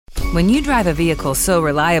When you drive a vehicle so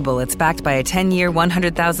reliable it's backed by a 10-year,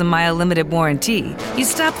 100,000-mile limited warranty, you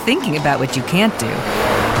stop thinking about what you can't do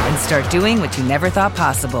and start doing what you never thought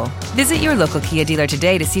possible. Visit your local Kia dealer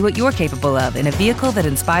today to see what you're capable of in a vehicle that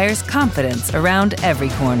inspires confidence around every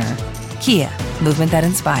corner. Kia, movement that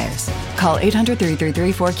inspires. Call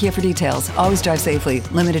 800-333-4KIA for details. Always drive safely.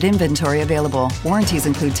 Limited inventory available. Warranties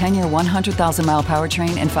include 10-year 100,000-mile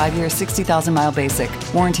powertrain and 5-year 60,000-mile basic.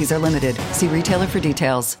 Warranties are limited. See retailer for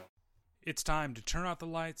details. It's time to turn out the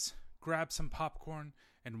lights, grab some popcorn,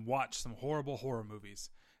 and watch some horrible horror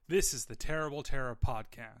movies. This is the Terrible Terror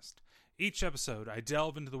Podcast. Each episode, I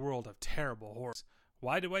delve into the world of terrible horrors.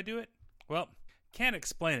 Why do I do it? Well, can't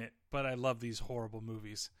explain it, but I love these horrible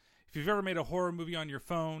movies. If you've ever made a horror movie on your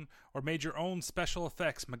phone or made your own special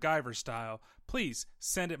effects MacGyver style, please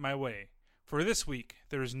send it my way. For this week,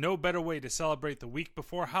 there is no better way to celebrate the week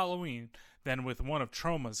before Halloween than with one of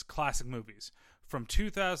Troma's classic movies. From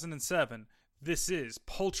 2007, this is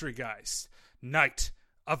Poultrygeist, Night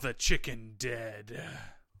of the Chicken Dead.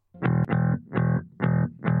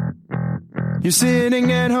 You're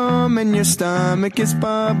sitting at home and your stomach is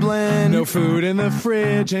bubbling. No food in the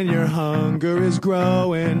fridge and your hunger is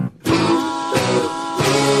growing. You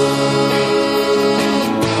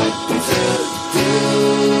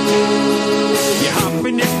hop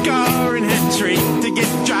in your car and head straight to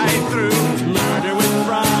get drive-through. Murder with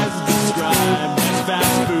fries is described as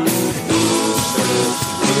fast food.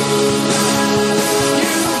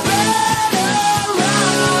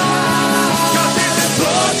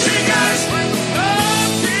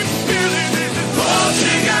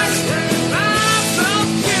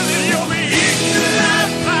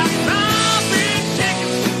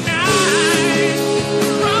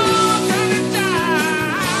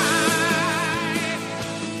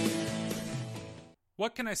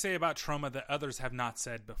 What can I say about Troma that others have not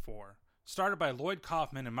said before? Started by Lloyd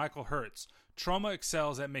Kaufman and Michael Hertz, Troma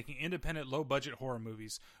excels at making independent, low-budget horror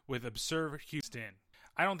movies with absurd humor.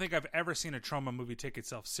 I don't think I've ever seen a Troma movie take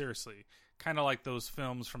itself seriously, kind of like those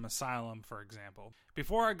films from Asylum, for example.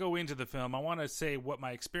 Before I go into the film, I want to say what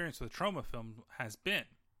my experience with Troma film has been.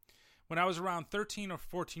 When I was around 13 or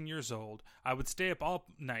 14 years old, I would stay up all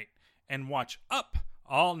night and watch Up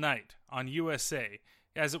All Night on USA,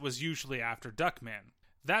 as it was usually after Duckman.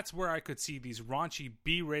 That's where I could see these raunchy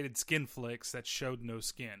B-rated skin flicks that showed no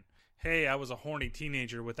skin. Hey, I was a horny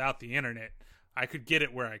teenager without the internet. I could get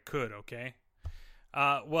it where I could, okay?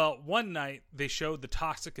 Well, one night they showed The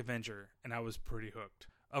Toxic Avenger, and I was pretty hooked.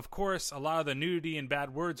 Of course, a lot of the nudity and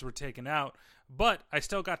bad words were taken out, but I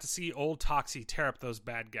still got to see old Toxie tear up those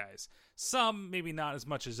bad guys. Some, maybe not as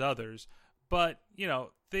much as others, but, you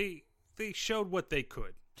know, they showed what they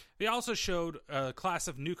could. They also showed a Class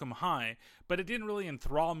of Nukem High, but it didn't really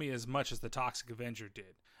enthrall me as much as The Toxic Avenger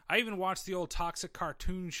did. I even watched the old Toxic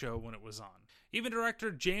cartoon show when it was on. Even director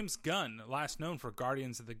James Gunn, last known for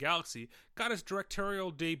Guardians of the Galaxy, got his directorial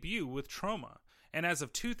debut with Troma. And as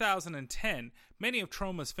of 2010, many of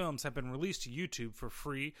Troma's films have been released to YouTube for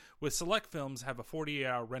free, with select films have a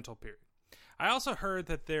 48-hour rental period. I also heard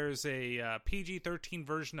that there's a PG-13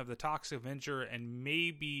 version of The Toxic Avenger and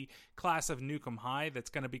maybe Class of Nukem High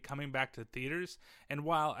that's going to be coming back to theaters. And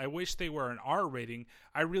while I wish they were an R rating,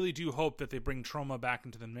 I really do hope that they bring Troma back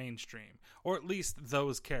into the mainstream. Or at least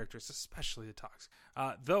those characters, especially the Toxic.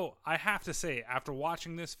 Though, I have to say, after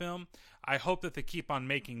watching this film, I hope that they keep on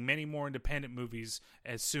making many more independent movies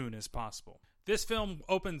as soon as possible. This film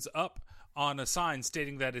opens up on a sign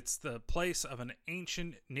stating that it's the place of an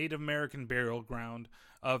ancient Native American burial ground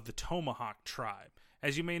of the Tomahawk tribe.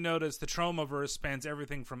 As you may notice, the Tromaverse spans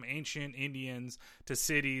everything from ancient Indians to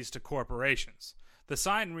cities to corporations. The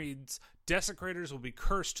sign reads, "Desecrators will be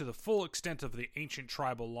cursed to the full extent of the ancient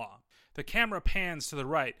tribal law." The camera pans to the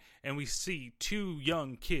right, and we see two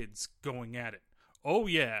young kids going at it. Oh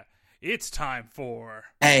yeah, it's time for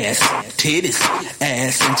ass, titties,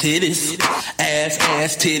 ass and titties, ass,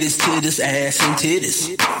 titties, titties, ass and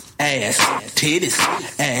titties, ass, titties,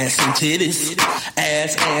 ass and titties,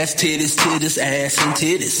 ass, titties, titties, ass and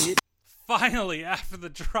titties. Finally, after the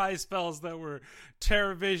dry spells that were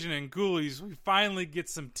TerrorVision and Ghoulies, we finally get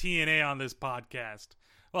some TNA on this podcast.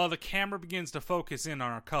 Well, the camera begins to focus in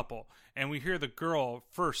on our couple, and we hear the girl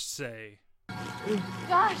first say,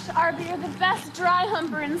 "Gosh, Arby, you're the best dry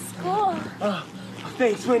humper in school."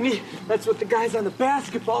 Thanks, Wendy. That's what the guys on the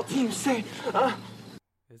basketball team say.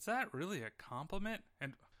 Is that really a compliment?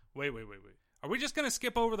 And wait. Are we just going to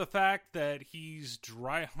skip over the fact that he's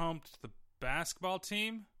dry humped the basketball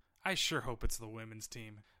team? I sure hope it's the women's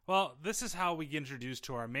team. Well, this is how we get introduced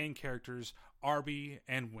to our main characters, Arby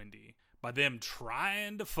and Wendy, by them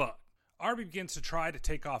trying to fuck. Arby begins to try to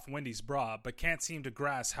take off Wendy's bra, but can't seem to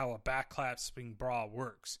grasp how a back-clasping bra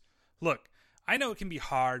works. Look, I know it can be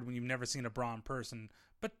hard when you've never seen a bra in person,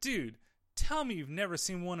 but dude, tell me you've never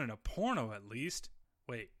seen one in a porno at least.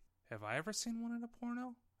 Wait, have I ever seen one in a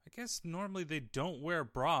porno? I guess normally they don't wear a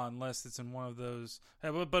bra unless it's in one of those...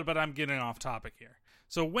 But I'm getting off topic here.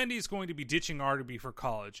 So Wendy's going to be ditching Arby for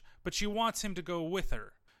college, but she wants him to go with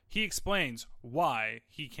her. He explains why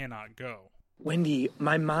he cannot go. Wendy,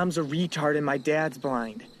 my mom's a retard and my dad's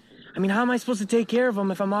blind. I mean, how am I supposed to take care of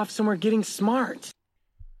him if I'm off somewhere getting smart?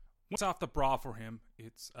 What's off the bra for him?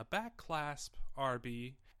 It's a back clasp,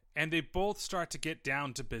 Arby, and they both start to get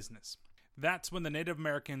down to business. That's when the Native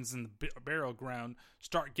Americans in the burial ground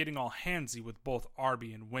start getting all handsy with both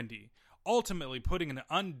Arby and Wendy, ultimately putting an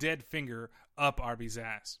undead finger up Arby's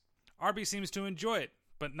ass. Arby seems to enjoy it,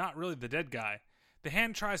 but not really the dead guy. The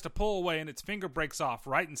hand tries to pull away and its finger breaks off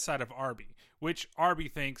right inside of Arby, which Arby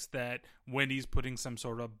thinks that Wendy's putting some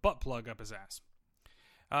sort of butt plug up his ass.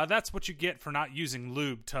 That's what you get for not using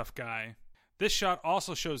lube, tough guy. This shot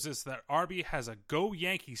also shows us that Arby has a Go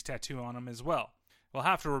Yankees tattoo on him as well. We'll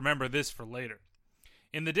have to remember this for later.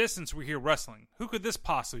 In the distance, we hear rustling. Who could this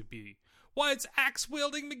possibly be? Why, it's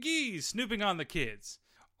axe-wielding McGee snooping on the kids.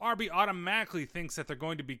 Arby automatically thinks that they're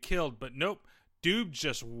going to be killed, but nope, dude's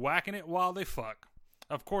just whacking it while they fuck.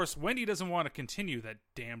 Of course, Wendy doesn't want to continue, that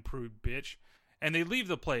damn prude bitch, and they leave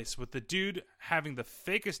the place with the dude having the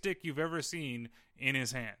fakest dick you've ever seen in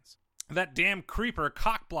his hands. That damn creeper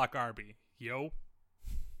cockblock Arby, yo.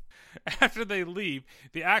 After they leave,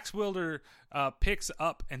 the axe wielder picks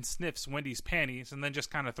up and sniffs Wendy's panties and then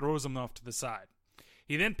just kind of throws them off to the side.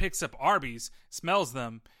 He then picks up Arby's, smells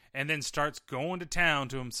them, and then starts going to town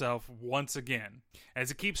to himself once again. As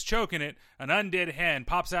he keeps choking it, an undead hand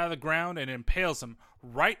pops out of the ground and impales him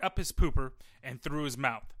right up his pooper and through his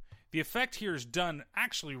mouth. The effect here is done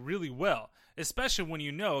actually really well, especially when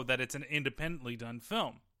you know that it's an independently done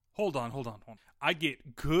film. Hold on. I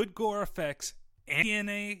get good gore effects and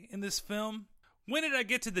DNA in this film? When did I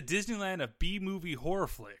get to the Disneyland of B-movie horror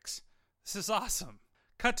flicks? This is awesome.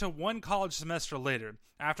 Cut to one college semester later,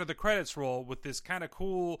 after the credits roll with this kind of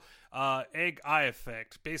cool egg eye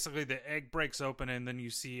effect. Basically, the egg breaks open and then you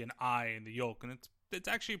see an eye in the yolk, and it's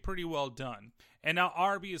actually pretty well done. And now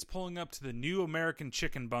Arby is pulling up to the New American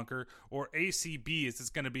Chicken Bunker, or ACB as it's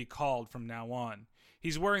going to be called from now on.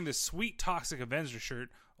 He's wearing this sweet Toxic Avenger shirt,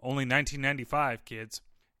 only $19.95, kids,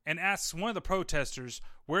 and asks one of the protesters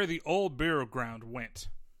where the old burial ground went.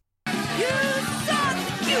 You suck,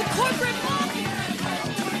 you corporate monkey!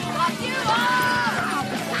 Fuck you all!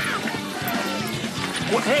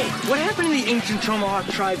 Well, hey, what happened to the ancient Tomahawk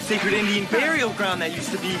tribe's sacred Indian burial ground that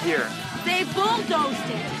used to be here? They bulldozed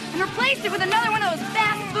it and replaced it with another one of those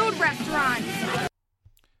fast food restaurants.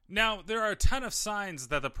 Now, there are a ton of signs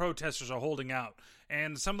that the protesters are holding out,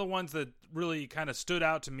 and some of the ones that really kind of stood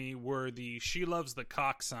out to me were the She Loves the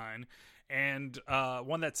Cock sign, and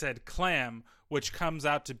one that said clam, which comes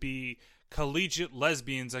out to be collegiate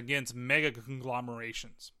lesbians against mega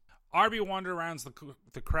conglomerations. Arby wanders around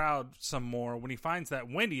the crowd some more when he finds that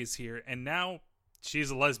Wendy is here, and now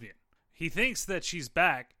she's a lesbian. He thinks that she's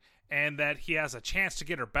back, and that he has a chance to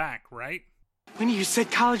get her back, right? Wendy, you said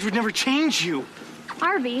college would never change you.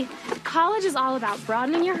 Arby, college is all about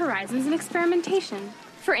broadening your horizons and experimentation.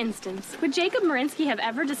 For instance, would Jacob Marinsky have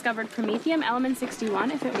ever discovered promethium element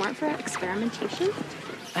 61 if it weren't for experimentation?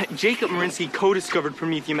 Jacob Marinsky co-discovered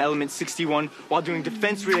promethium element 61 while doing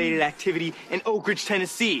defense-related activity in Oak Ridge,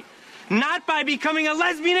 Tennessee. Not by becoming a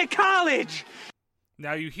lesbian at college!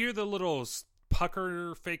 Now you hear the little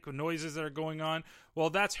pucker fake noises that are going on. Well,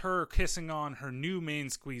 that's her kissing on her new main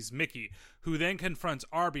squeeze, Mickey, who then confronts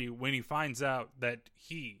Arby when he finds out that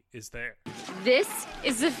he is there. This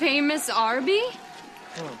is the famous Arby?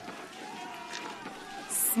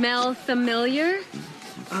 Smell familiar?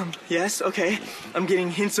 Yes, okay. I'm getting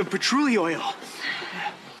hints of patchouli oil.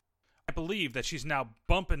 I believe that she's now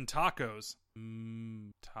bumping tacos.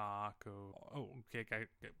 Taco. Oh, okay,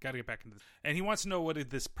 gotta get back into this. And he wants to know what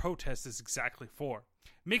this protest is exactly for.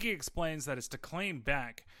 Mickey explains that it's to claim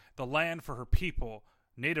back the land for her people,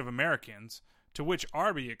 Native Americans, to which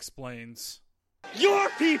Arby explains, Your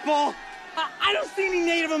people? I don't see any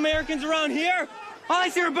Native Americans around here. All I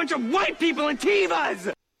see are a bunch of white people in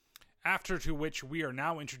Tivas! After to which we are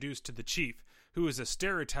now introduced to the chief, who is a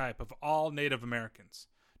stereotype of all Native Americans,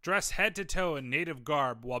 dressed head to toe in native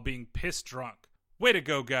garb while being pissed drunk. Way to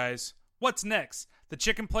go, guys. What's next? The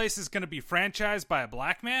chicken place is going to be franchised by a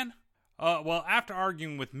black man? Well, after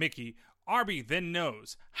arguing with Mickey, Arby then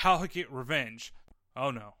knows how to get revenge.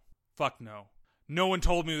 Oh no. Fuck no. No one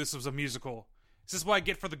told me this was a musical. Is this what I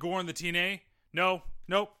get for the gore and the TNA? Nope.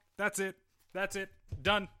 That's it.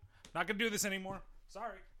 Done. Not gonna do this anymore.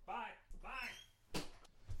 Sorry. Bye.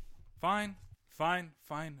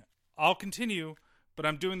 Fine. I'll continue, but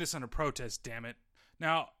I'm doing this under protest, damn it.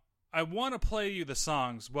 Now, I want to play you the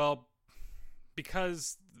songs, well,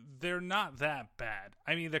 because they're not that bad.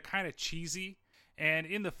 I mean, they're kind of cheesy, and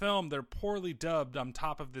in the film, they're poorly dubbed on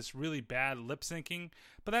top of this really bad lip syncing,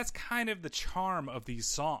 but that's kind of the charm of these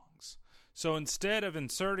songs. So instead of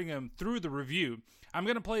inserting them through the review, I'm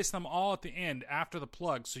going to place them all at the end after the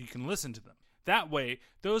plug so you can listen to them. That way,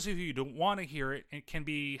 those of you who don't want to hear it can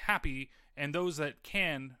be happy, and those that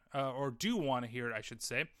can, or do want to hear it, I should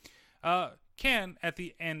say, can at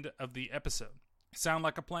the end of the episode. Sound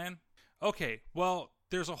like a plan? Okay, well,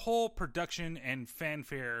 there's a whole production and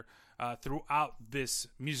fanfare throughout this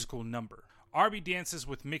musical number. Arby dances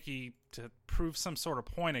with Mickey to prove some sort of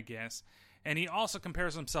point, I guess, and he also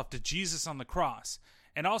compares himself to Jesus on the cross,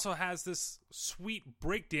 and also has this sweet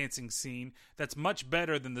breakdancing scene that's much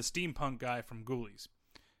better than the steampunk guy from Ghoulies.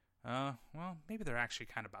 Well, maybe they're actually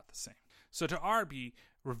kind of about the same. So to Arby,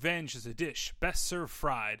 revenge is a dish, best served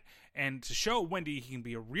fried, and to show Wendy he can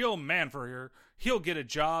be a real man for her, he'll get a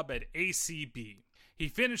job at ACB. He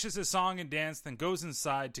finishes his song and dance, then goes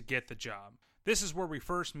inside to get the job. This is where we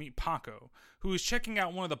first meet Paco, who is checking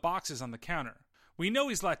out one of the boxes on the counter. We know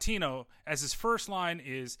he's Latino, as his first line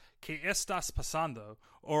is, ¿Qué estás pasando?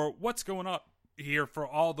 Or, what's going on here for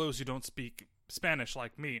all those who don't speak Spanish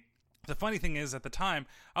like me. The funny thing is, at the time,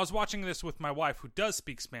 I was watching this with my wife who does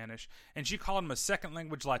speak Spanish, and she called him a second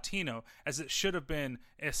language Latino, as it should have been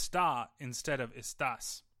está instead of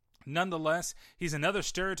estás. Nonetheless, he's another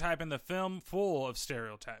stereotype in the film full of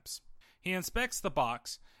stereotypes. He inspects the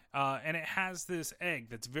box, and it has this egg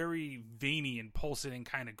that's very veiny and pulsating,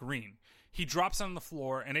 kind of green. He drops it on the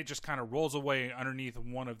floor, and it just kind of rolls away underneath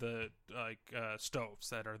one of the stoves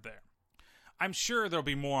that are there. I'm sure there'll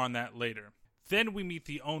be more on that later. Then we meet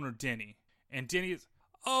the owner, Denny. And Denny is...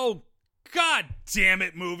 Oh, god damn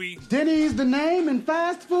it, movie! Denny's the name, and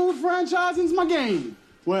fast food franchising's my game.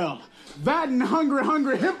 Well, that and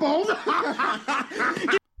Hungry Hippos.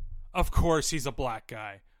 Of course he's a black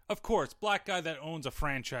guy. Of course, black guy that owns a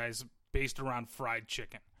franchise based around fried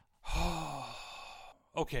chicken.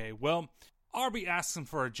 Okay, well, Arby asks him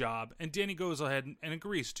for a job, and Denny goes ahead and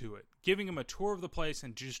agrees to it, giving him a tour of the place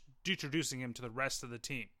and just introducing him to the rest of the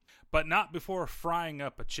team. But not before frying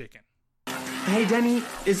up a chicken. Hey, Denny,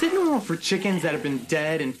 is it normal for chickens that have been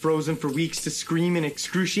dead and frozen for weeks to scream in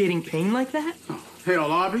excruciating pain like that? Oh,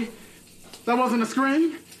 hell, Arby. That wasn't a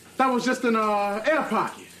scream. That was just an air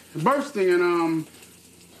pocket, bursting and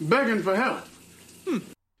begging for help.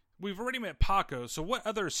 We've already met Paco, so what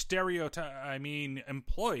other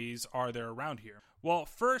employees are there around here? Well,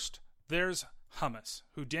 first, there's Hummus,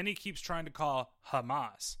 who Denny keeps trying to call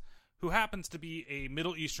Hamas, who happens to be a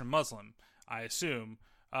Middle Eastern Muslim, I assume,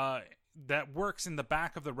 that works in the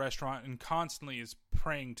back of the restaurant and constantly is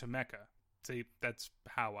praying to Mecca. See, that's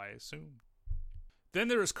how I assume. Then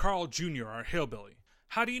there is Carl Jr., our hillbilly.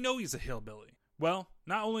 How do you know he's a hillbilly? Well,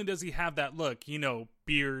 not only does he have that look,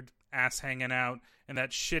 beard, ass hanging out, and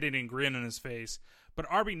that shit-eating grin on his face, but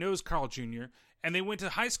Arby knows Carl Jr., and they went to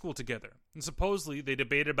high school together. And supposedly they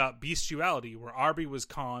debated about bestiality, where Arby was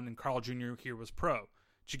con and Carl Jr. here was pro.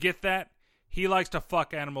 Did you get that? He likes to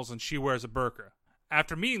fuck animals and she wears a burqa.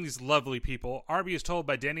 After meeting these lovely people, Arby is told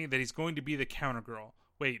by Denny that he's going to be the counter girl.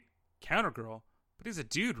 Wait, counter girl? But he's a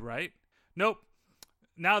dude, right? Nope.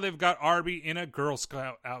 Now they've got Arby in a Girl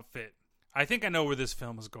Scout outfit. I think I know where this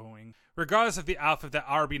film is going. Regardless of the outfit that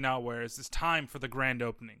Arby now wears, it's time for the grand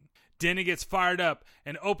opening. Denny gets fired up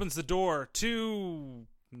and opens the door to...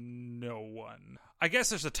 no one. I guess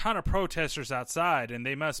there's a ton of protesters outside, and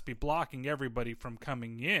they must be blocking everybody from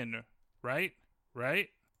coming in, right? Right?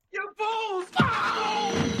 You fools!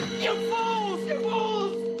 Oh! You fools! You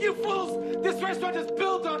fools! You fools! This restaurant is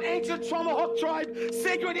built on ancient Tomahawk tribe,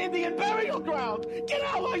 sacred Indian burial ground! Get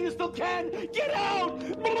out while you still can! Get out!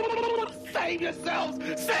 Save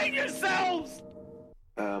yourselves! Save yourselves!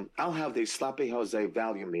 I'll have the sloppy Jose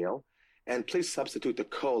value meal, and please substitute the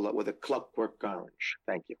cola with a clockwork orange.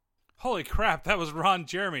 Thank you. Holy crap, that was Ron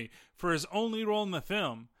Jeremy for his only role in the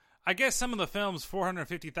film. I guess some of the film's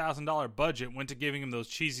 $450,000 budget went to giving him those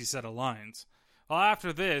cheesy set of lines. Well,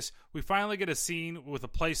 after this, we finally get a scene with a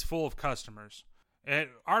place full of customers.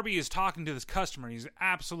 Arby is talking to this customer, and he's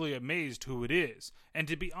absolutely amazed who it is. And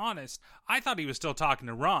to be honest, I thought he was still talking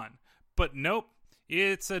to Ron. But nope,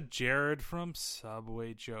 it's a Jared from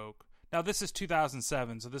Subway joke. Now, this is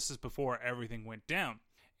 2007, so this is before everything went down.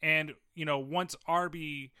 And, once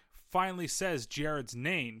Arby finally says Jared's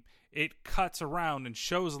name, it cuts around and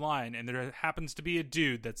shows line, and there happens to be a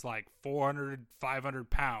dude that's like 400, 500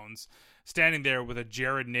 pounds standing there with a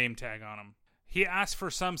Jared name tag on him. He asks for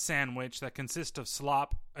some sandwich that consists of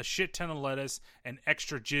slop, a shit ton of lettuce, and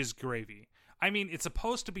extra jizz gravy. I mean, it's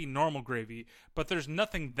supposed to be normal gravy, but there's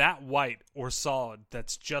nothing that white or solid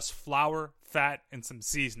that's just flour, fat, and some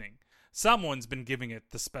seasoning. Someone's been giving it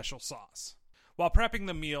the special sauce. While prepping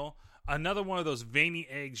the meal, another one of those veiny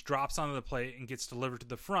eggs drops onto the plate and gets delivered to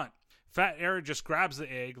the front. Fat Eric just grabs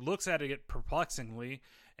the egg, looks at it perplexingly,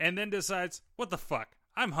 and then decides, what the fuck,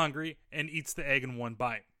 I'm hungry, and eats the egg in one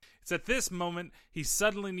bite. It's at this moment he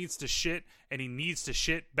suddenly needs to shit, and he needs to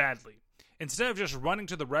shit badly. Instead of just running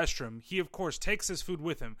to the restroom, he of course takes his food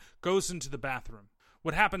with him, goes into the bathroom.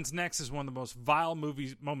 What happens next is one of the most vile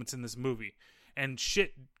moments in this movie, and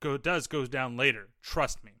shit goes down later,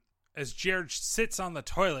 trust me. As Jared sits on the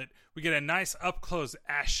toilet, we get a nice up-close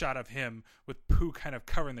ass shot of him with poo kind of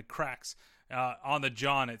covering the cracks on the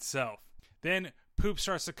John itself. Then poop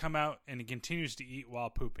starts to come out, and he continues to eat while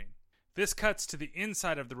pooping. This cuts to the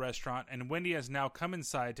inside of the restaurant, and Wendy has now come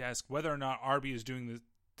inside to ask whether or not Arby is doing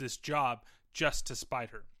this job just to spite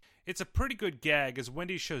her. It's a pretty good gag as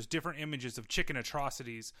Wendy shows different images of chicken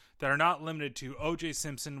atrocities that are not limited to O.J.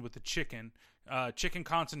 Simpson with the chicken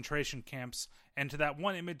concentration camps, and to that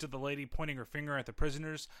one image of the lady pointing her finger at the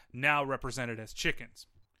prisoners, now represented as chickens.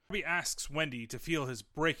 Arby asks Wendy to feel his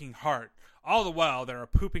breaking heart. All the while, there are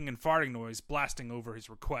pooping and farting noise blasting over his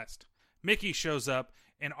request. Mickey shows up,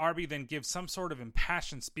 and Arby then gives some sort of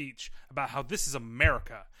impassioned speech about how this is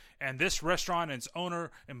America, and this restaurant and its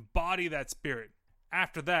owner embody that spirit.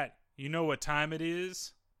 After that, you know what time it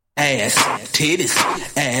is? Ass, titties,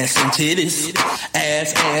 ass and titties,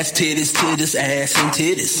 ass, titties, titties, ass and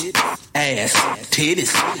titties, ass,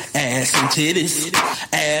 titties, ass and titties,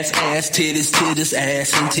 ass, titties, titties,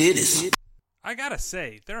 ass and titties. I gotta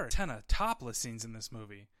say, there are a ton of topless scenes in this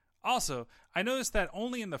movie. Also, I noticed that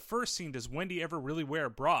only in the first scene does Wendy ever really wear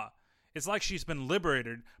a bra. It's like she's been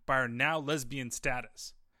liberated by her now lesbian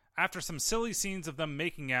status. After some silly scenes of them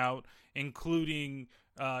making out, including,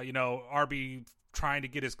 Arby trying to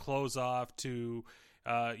get his clothes off, to,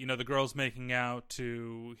 the girls making out,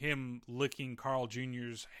 to him licking Carl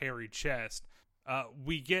Jr.'s hairy chest,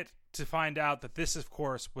 we get to find out that this, of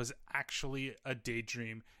course, was actually a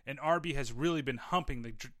daydream, and Arby has really been humping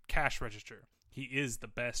the cash register. He is the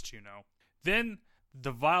best, you know. Then,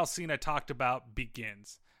 the vile scene I talked about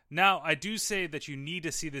begins. Now, I do say that you need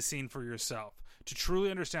to see the scene for yourself to truly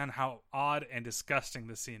understand how odd and disgusting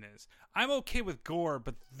the scene is. I'm okay with gore,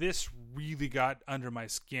 but this really got under my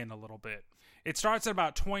skin a little bit. It starts at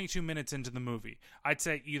about 22 minutes into the movie. I'd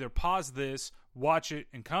say either pause this, watch it,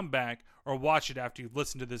 and come back, or watch it after you've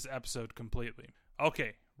listened to this episode completely.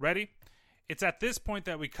 Okay, ready? It's at this point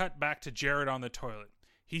that we cut back to Jared on the toilet.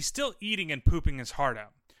 He's still eating and pooping his heart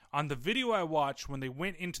out. On the video I watched, when they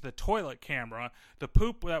went into the toilet camera, the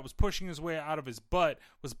poop that was pushing his way out of his butt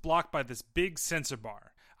was blocked by this big censor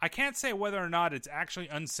bar. I can't say whether or not it's actually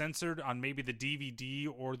uncensored on maybe the DVD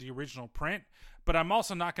or the original print, but I'm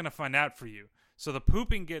also not going to find out for you. So the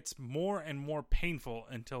pooping gets more and more painful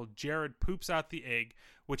until Jared poops out the egg,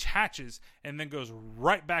 which hatches and then goes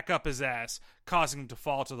right back up his ass, causing him to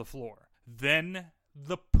fall to the floor. Then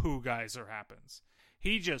the poo geyser happens.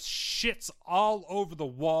 He just shits all over the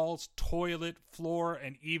walls, toilet, floor,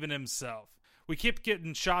 and even himself. We keep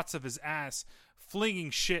getting shots of his ass flinging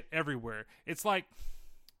shit everywhere. It's like,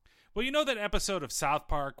 well, you know that episode of South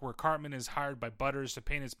Park where Cartman is hired by Butters to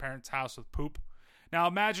paint his parents' house with poop? Now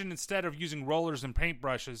imagine instead of using rollers and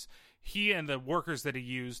paintbrushes, he and the workers that he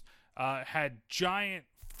used had giant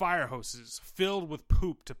fire hoses filled with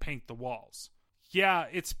poop to paint the walls. Yeah,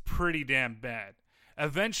 it's pretty damn bad.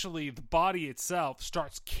 Eventually, the body itself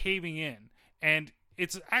starts caving in, and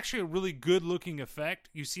it's actually a really good-looking effect.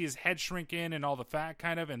 You see his head shrink in and all the fat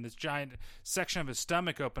kind of, and this giant section of his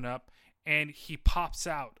stomach open up, and he pops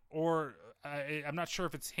out. Or I'm not sure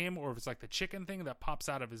if it's him or if it's like the chicken thing that pops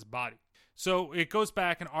out of his body. So it goes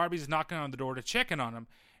back, and Arby's knocking on the door to check in on him,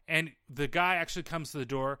 and the guy actually comes to the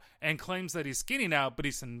door and claims that he's skinny now, but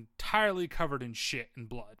he's entirely covered in shit and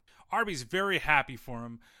blood. Arby's very happy for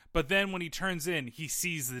him, but then when he turns in, he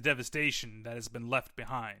sees the devastation that has been left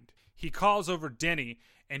behind. He calls over Denny,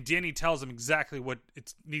 and Denny tells him exactly what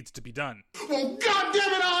it needs to be done. Well,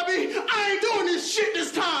 goddamn it, Arby! I ain't doing this shit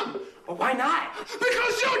this time! Well, why not?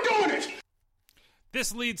 Because you're doing it!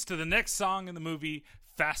 This leads to the next song in the movie,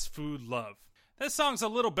 Fast Food Love. This song's a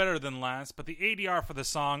little better than last, but the ADR for the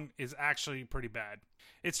song is actually pretty bad.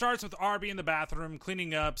 It starts with Arby in the bathroom,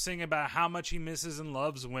 cleaning up, singing about how much he misses and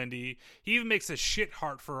loves Wendy. He even makes a shit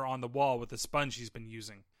heart for her on the wall with the sponge he's been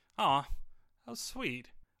using. Aw, how sweet.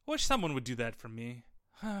 I wish someone would do that for me.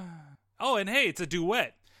 Oh, and hey, it's a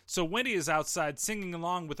duet. So Wendy is outside singing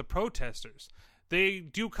along with the protesters. They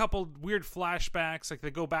do a couple weird flashbacks, like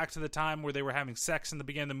they go back to the time where they were having sex in the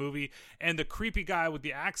beginning of the movie, and the creepy guy with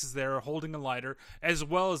the axe is there holding a lighter, as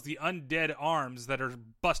well as the undead arms that are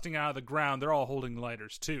busting out of the ground. They're all holding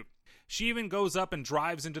lighters, too. She even goes up and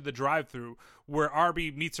drives into the drive-thru, where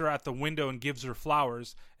Arby meets her at the window and gives her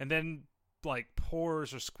flowers, and then, like,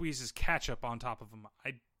 pours or squeezes ketchup on top of them.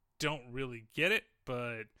 I don't really get it,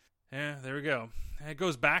 but... yeah, there we go. It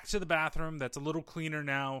goes back to the bathroom. That's a little cleaner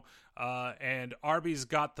now. And Arby's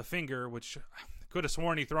got the finger, which I could have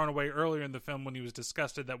sworn he thrown away earlier in the film when he was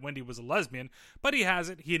disgusted that Wendy was a lesbian. But he has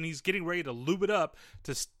it. And he's getting ready to lube it up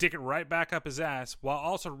to stick it right back up his ass while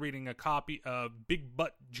also reading a copy of Big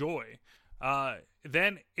Butt Joy.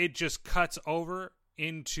 Then it just cuts over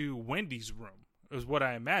into Wendy's room, is what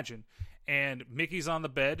I imagine. And Mickey's on the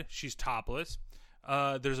bed. She's topless.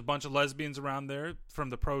 There's a bunch of lesbians around there from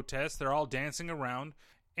the protest. They're all dancing around.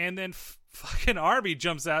 And then fucking Arby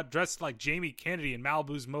jumps out dressed like Jamie Kennedy in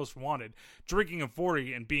Malibu's Most Wanted, drinking a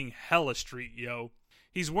 40 and being hella street, yo.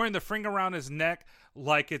 He's wearing the fring around his neck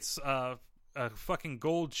like it's a fucking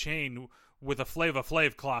gold chain with a Flava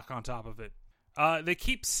Flav clock on top of it. They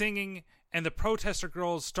keep singing, and the protester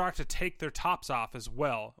girls start to take their tops off as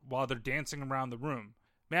well while they're dancing around the room.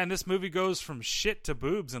 Man, this movie goes from shit to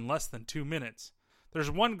boobs in less than 2 minutes. There's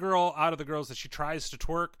one girl out of the girls that she tries to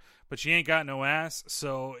twerk, but she ain't got no ass,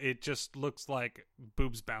 so it just looks like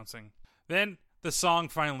boobs bouncing. Then the song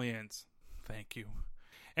finally ends. Thank you.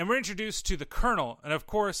 And we're introduced to the Colonel, and of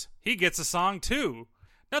course, he gets a song too.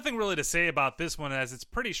 Nothing really to say about this one, as it's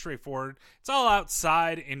pretty straightforward. It's all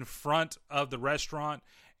outside in front of the restaurant,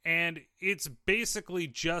 and it's basically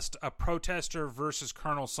just a protester versus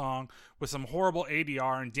Colonel song with some horrible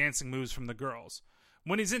ADR and dancing moves from the girls.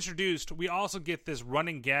 When he's introduced, we also get this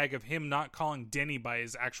running gag of him not calling Denny by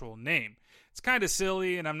his actual name. It's kind of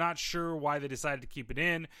silly, and I'm not sure why they decided to keep it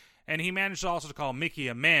in. And he managed also to call Mickey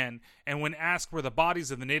a man, and when asked where the bodies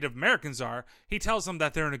of the Native Americans are, he tells them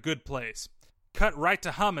that they're in a good place. Cut right to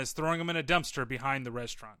Hummus throwing them in a dumpster behind the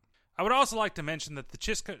restaurant. I would also like to mention that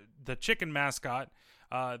the chicken mascot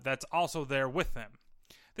that's also there with them.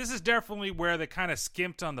 This is definitely where they kind of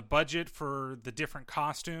skimped on the budget for the different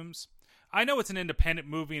costumes. I know it's an independent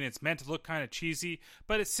movie and it's meant to look kind of cheesy,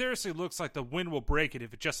 but it seriously looks like the wind will break it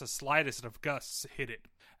if just the slightest of gusts hit it.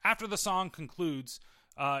 After the song concludes,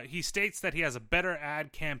 he states that he has a better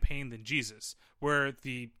ad campaign than Jesus, where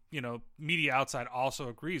the media outside also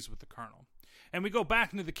agrees with the Colonel. And we go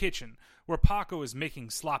back into the kitchen, where Paco is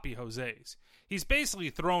making sloppy Jose's. He's basically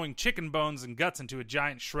throwing chicken bones and guts into a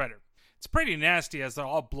giant shredder. It's pretty nasty as they're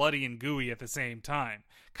all bloody and gooey at the same time.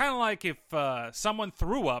 Kind of like if someone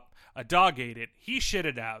threw up, a dog ate it, he shit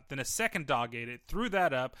it out, then a second dog ate it, threw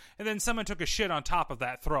that up, and then someone took a shit on top of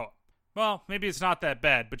that throw-up. Well, maybe it's not that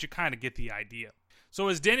bad, but you kind of get the idea. So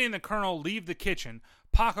as Denny and the Colonel leave the kitchen,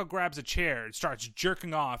 Paco grabs a chair and starts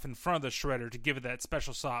jerking off in front of the shredder to give it that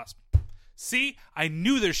special sauce. See, I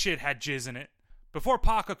knew their shit had jizz in it. Before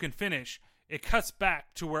Paco can finish, it cuts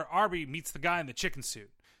back to where Arby meets the guy in the chicken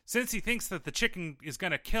suit. Since he thinks that the chicken is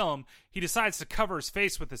going to kill him, he decides to cover his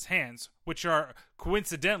face with his hands, which are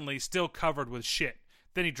coincidentally still covered with shit.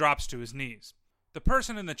 Then he drops to his knees. The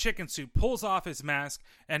person in the chicken suit pulls off his mask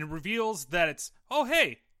and reveals that it's, oh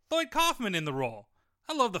hey, Lloyd Kaufman in the role.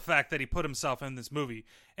 I love the fact that he put himself in this movie,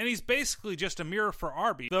 and he's basically just a mirror for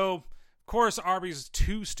Arby, though, of course, Arby's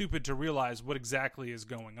too stupid to realize what exactly is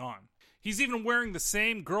going on. He's even wearing the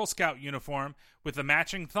same Girl Scout uniform with the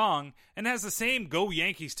matching thong and has the same Go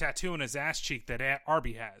Yankees tattoo on his ass cheek that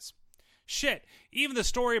Arby has. Shit, even the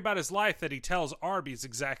story about his life that he tells Arby is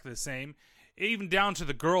exactly the same, even down to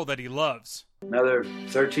the girl that he loves. Another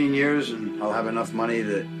 13 years and I'll have enough money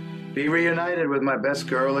to be reunited with my best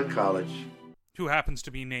girl at college. Who happens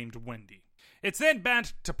to be named Wendy. It's then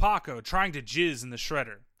back to Paco trying to jizz in the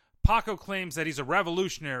shredder. Paco claims that he's a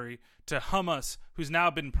revolutionary to Hummus, who's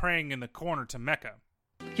now been praying in the corner to Mecca.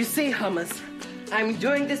 You see, Hummus, I'm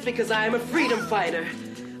doing this because I am a freedom fighter.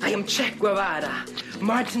 I am Che Guevara.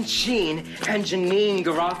 Martin Sheen and Janine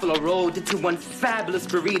Garofalo rolled into one fabulous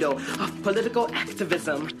burrito of political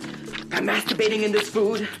activism. By masturbating in this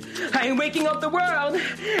food, I am waking up the world.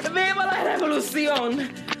 Viva la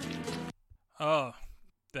revolución! Oh,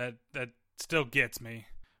 that still gets me.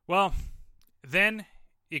 Well, then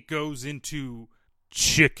it goes into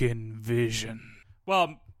chicken vision.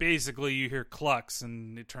 Well, basically you hear clucks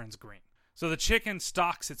and it turns green. So the chicken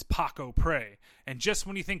stalks its Paco prey, and just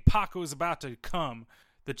when you think Paco is about to come,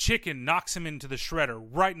 the chicken knocks him into the shredder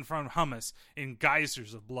right in front of Hummus in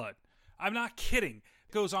geysers of blood. I'm not kidding.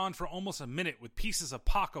 goes on for almost a minute with pieces of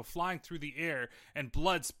Paco flying through the air and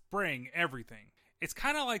blood spraying everything. It's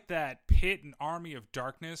kind of like that pit and Army of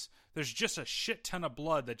Darkness. There's just a shit ton of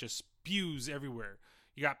blood that just spews everywhere.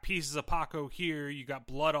 You got pieces of Paco here, you got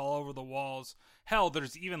blood all over the walls. Hell,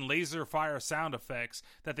 there's even laser fire sound effects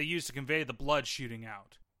that they use to convey the blood shooting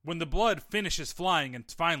out. When the blood finishes flying and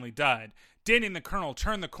finally died, Danny and the Colonel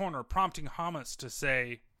turn the corner, prompting Hummus to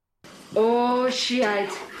say, "Oh,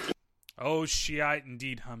 shite." Oh, Shiite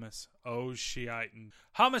indeed, Hummus. Oh, Shiite.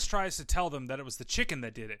 Hummus tries to tell them that it was the chicken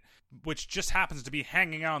that did it, which just happens to be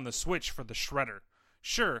hanging out on the switch for the shredder.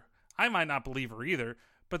 Sure, I might not believe her either,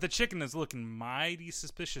 but the chicken is looking mighty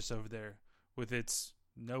suspicious over there, with its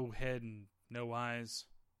no head and no eyes.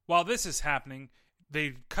 While this is happening,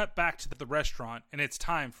 they cut back to the restaurant, and it's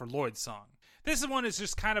time for Lloyd's song. This one is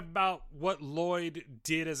just kind of about what Lloyd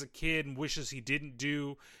did as a kid and wishes he didn't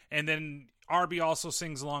do, and then Arby also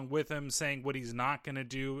sings along with him, saying what he's not going to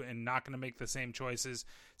do and not going to make the same choices.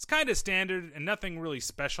 It's kind of standard, and nothing really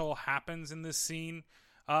special happens in this scene.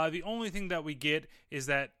 The only thing that we get is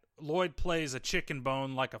that Lloyd plays a chicken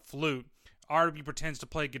bone like a flute. Arby pretends to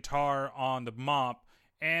play guitar on the mop,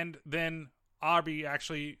 and then Arby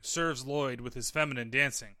actually serves Lloyd with his feminine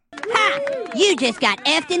dancing. Ha! You just got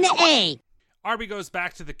F'd in the A! Arby goes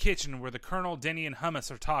back to the kitchen where the Colonel, Denny, and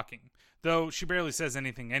Hummus are talking, though she barely says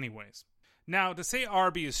anything anyways. Now, to say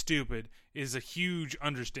Arby is stupid is a huge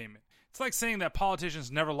understatement. It's like saying that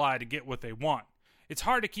politicians never lie to get what they want. It's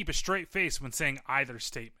hard to keep a straight face when saying either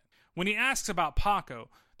statement. When he asks about Paco,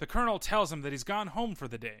 the Colonel tells him that he's gone home for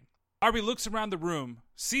the day. Arby looks around the room,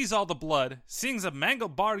 sees all the blood, sings a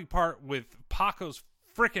mangled body part with Paco's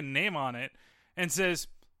frickin' name on it, and says,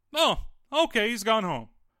 "Oh, okay, he's gone home."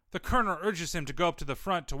 The Colonel urges him to go up to the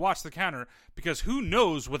front to watch the counter because who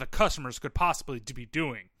knows what the customers could possibly be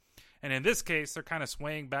doing. And in this case, they're kind of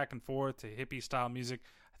swaying back and forth to hippie-style music.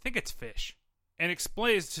 I think it's Fish. And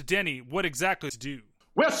explains to Denny what exactly to do.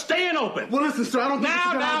 We're staying open. Well, listen, sir, I don't think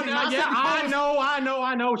Now, yeah,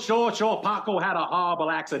 I know. Sure, Paco had a horrible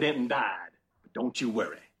accident and died. But don't you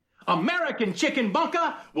worry. American Chicken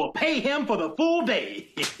Bunker will pay him for the full day.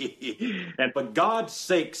 And for God's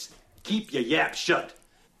sakes, keep your yap shut.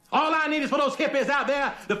 All I need is for those hippies out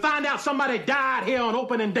there to find out somebody died here on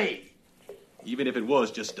opening day. Even if it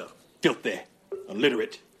was just a filthy,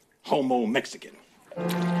 illiterate, homo Mexican.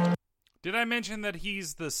 Did I mention that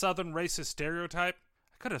he's the Southern racist stereotype?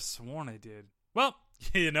 I could have sworn I did. Well,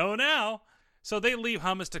 you know now. So they leave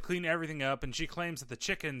Hummus to clean everything up, and she claims that the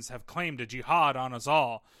chickens have claimed a jihad on us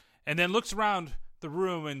all, and then looks around the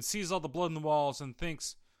room and sees all the blood in the walls and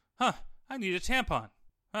thinks, I need a tampon.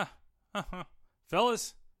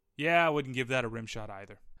 Fellas? Yeah, I wouldn't give that a rim shot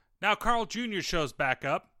either. Now Carl Jr. shows back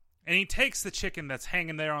up, and he takes the chicken that's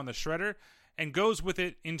hanging there on the shredder and goes with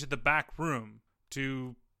it into the back room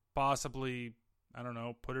to possibly,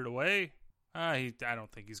 put it away. I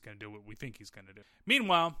don't think he's going to do what we think he's going to do.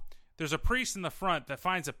 Meanwhile, there's a priest in the front that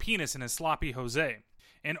finds a penis in his sloppy Jose,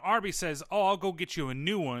 and Arby says, I'll go get you a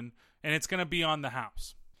new one, and it's going to be on the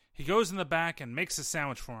house. He goes in the back and makes a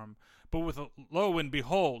sandwich for him, but with lo and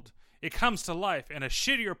behold, it comes to life, and a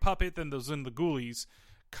shittier puppet than those in the Ghoulies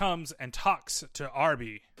comes and talks to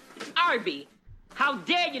Arby. Arby, how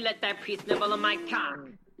dare you let that priest nibble on my cock?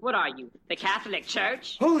 What are you, the Catholic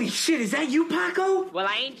Church? Holy shit, is that you, Paco? Well,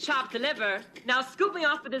 I ain't chopped the liver. Now scoop me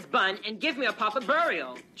off of this bun and give me a proper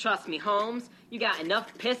burial. Trust me, Holmes, you got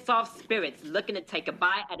enough pissed-off spirits looking to take a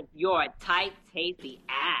bite out of your tight, tasty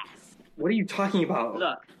ass. What are you talking about?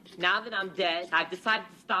 Look, now that I'm dead, I've decided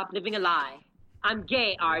to stop living a lie. I'm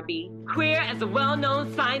gay, Arby. Queer as a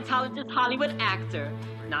well-known Scientologist Hollywood actor.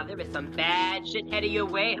 Now there is some bad shit headed your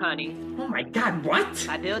way, honey. Oh my God, what?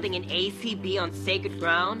 By building an ACB on sacred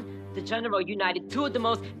ground, the General united two of the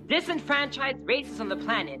most disenfranchised races on the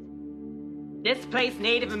planet. Displaced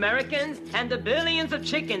Native Americans and the billions of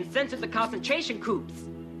chickens sent to the concentration camps.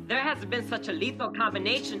 There hasn't been such a lethal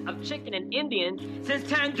combination of chicken and Indian since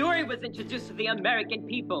tandoori was introduced to the American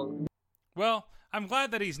people. Well, I'm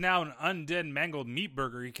glad that he's now an undead mangled meat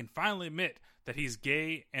burger. He can finally admit that he's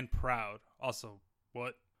gay and proud. Also,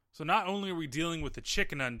 what? So not only are we dealing with the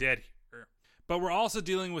chicken undead here, but we're also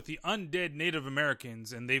dealing with the undead Native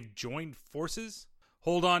Americans, and they've joined forces?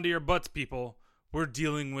 Hold on to your butts, people. We're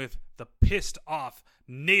dealing with the pissed off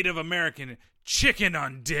Native American chicken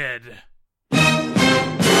undead.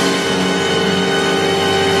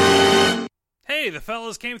 Hey, the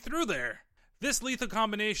fellas came through there. This lethal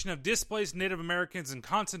combination of displaced Native Americans and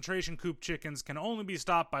concentration coop chickens can only be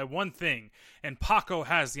stopped by one thing, and Paco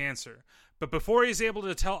has the answer. But before he's able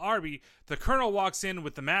to tell Arby, the Colonel walks in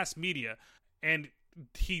with the mass media, and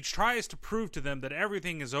he tries to prove to them that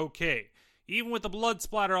everything is okay. Even with the blood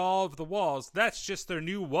splatter all over the walls, that's just their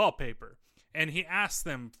new wallpaper. And he asks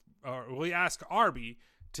Arby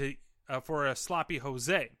for a sloppy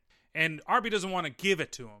Jose. And Arby doesn't want to give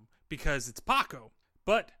it to him because it's Paco.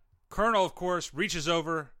 But Colonel, of course, reaches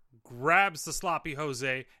over, grabs the sloppy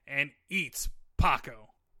Jose, and eats Paco.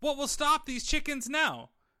 What will stop these chickens now?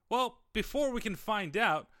 Well, before we can find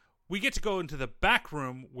out, we get to go into the back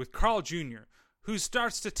room with Carl Jr., who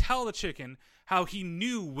starts to tell the chicken how he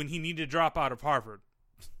knew when he needed to drop out of Harvard.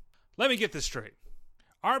 Let me get this straight.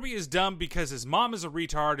 Arby is dumb because his mom is a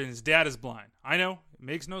retard and his dad is blind. I know, it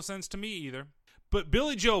makes no sense to me either. But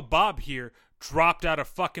Billy Joe Bob here dropped out of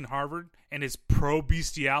fucking Harvard and is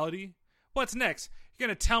pro-bestiality? What's next? You're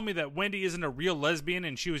gonna tell me that Wendy isn't a real lesbian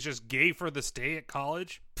and she was just gay for the stay at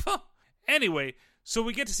college? Puh. Anyway, so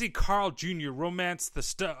we get to see Carl Jr. romance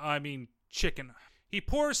the chicken. He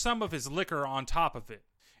pours some of his liquor on top of it,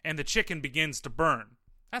 and the chicken begins to burn.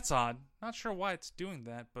 That's odd. Not sure why it's doing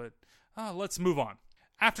that, but let's move on.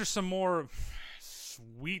 After some more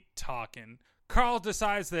sweet talking, Carl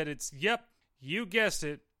decides that it's, yep, you guessed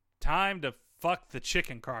it, time to fuck the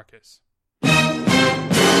chicken carcass.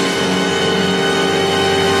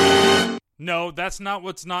 No, that's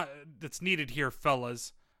needed here,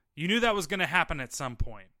 fellas. You knew that was going to happen at some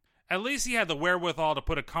point. At least he had the wherewithal to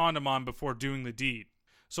put a condom on before doing the deed.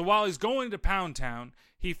 So while he's going to Pound Town,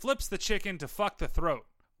 he flips the chicken to fuck the throat.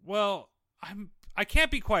 Well, I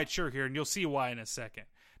can't be quite sure here, and you'll see why in a second.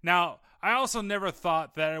 Now, I also never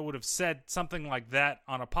thought that I would have said something like that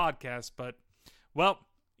on a podcast, but, well,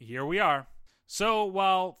 here we are. So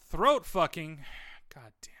while throat fucking,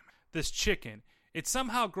 god damn it, this chicken, it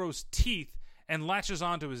somehow grows teeth and latches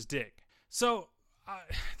onto his dick. So,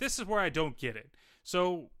 this is where I don't get it.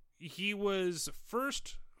 So, he was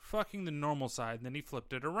first fucking the normal side, and then he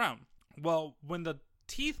flipped it around. Well, when the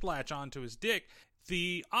teeth latch onto his dick,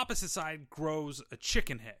 the opposite side grows a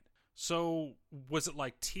chicken head. So, was it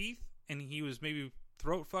like teeth, and he was maybe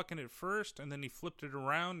throat fucking it first, and then he flipped it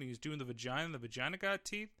around, and he was doing the vagina got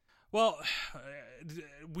teeth? Well,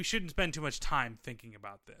 we shouldn't spend too much time thinking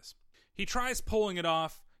about this. He tries pulling it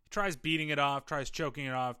off, he tries beating it off, tries choking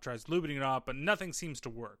it off, tries lubing it off, but nothing seems to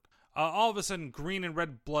work. All of a sudden, green and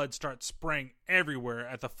red blood starts spraying everywhere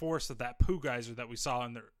at the force of that poo geyser that we saw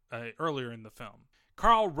in earlier in the film.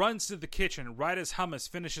 Carl runs to the kitchen right as Hummus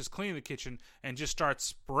finishes cleaning the kitchen and just starts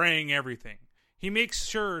spraying everything. He makes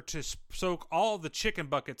sure to soak all the chicken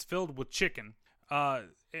buckets filled with chicken,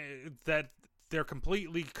 that they're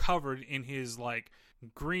completely covered in his,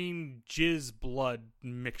 green jizz blood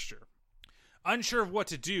mixture. Unsure of what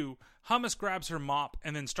to do, Hummus grabs her mop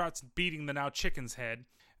and then starts beating the now chicken's head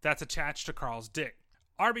that's attached to Carl's dick.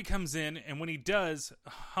 Arby comes in, and when he does,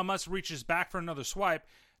 Hummus reaches back for another swipe,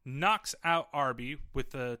 knocks out Arby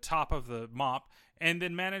with the top of the mop, and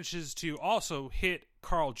then manages to also hit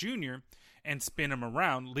Carl Jr. and spin him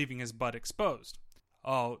around, leaving his butt exposed.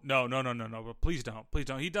 Oh, no, but please don't.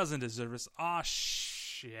 He doesn't deserve this. Ah,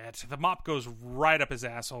 shit. The mop goes right up his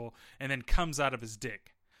asshole and then comes out of his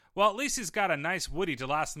dick. Well, at least he's got a nice woody to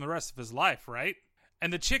last him the rest of his life, right?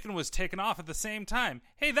 And the chicken was taken off at the same time.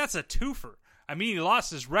 Hey, that's a twofer. I mean, he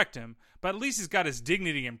lost his rectum, but at least he's got his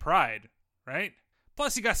dignity and pride, right?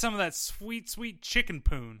 Plus, he got some of that sweet, sweet chicken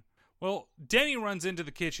poon. Well, Denny runs into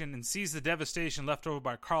the kitchen and sees the devastation left over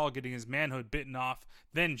by Carl getting his manhood bitten off,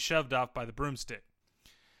 then shoved off by the broomstick.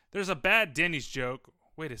 There's a bad Denny's joke.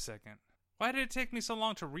 Wait a second. Why did it take me so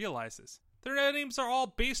long to realize this? Their names are all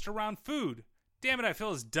based around food. Damn it, I feel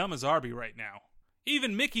as dumb as Arby right now.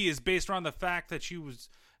 Even Mickey is based around the fact that she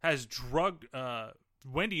has drugged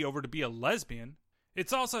Wendy over to be a lesbian.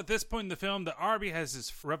 It's also at this point in the film that Arby has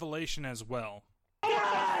his revelation as well.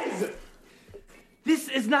 Guys! This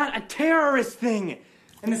is not a terrorist thing,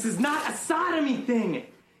 and this is not a sodomy thing.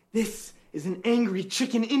 This is an angry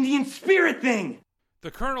chicken Indian spirit thing. The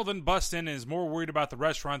Colonel then busts in and is more worried about the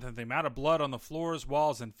restaurant than the amount of blood on the floors,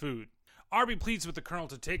 walls, and food. Arby pleads with the Colonel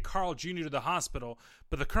to take Carl Jr. to the hospital,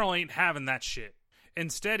 but the Colonel ain't having that shit.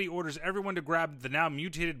 Instead, he orders everyone to grab the now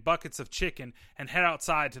mutated buckets of chicken and head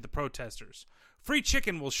outside to the protesters. Free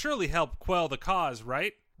chicken will surely help quell the cause,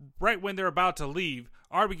 right? Right when they're about to leave,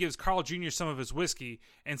 Arby gives Carl Jr. some of his whiskey,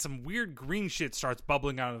 and some weird green shit starts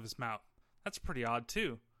bubbling out of his mouth. That's pretty odd,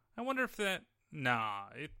 too. I wonder if that... Nah,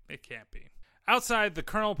 it can't be. Outside, the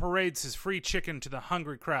Colonel parades his free chicken to the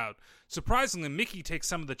hungry crowd. Surprisingly, Mickey takes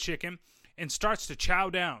some of the chicken and starts to chow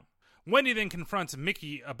down. Wendy then confronts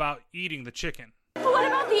Mickey about eating the chicken. What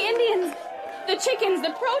about the Indians? The chickens,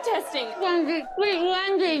 the protesting? Wendy, sweet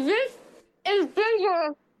Wendy, this is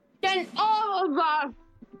bigger than all of us.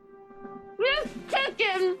 This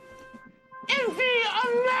chicken is the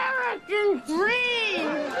American dream.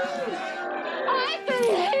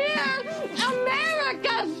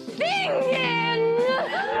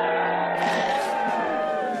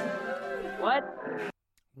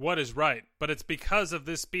 what is right, but it's because of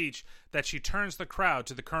this speech that she turns the crowd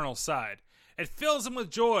to the Colonel's side. It fills him with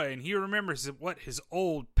joy, and he remembers what his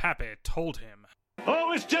old pappy told him.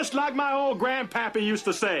 Oh, it's just like my old grandpappy used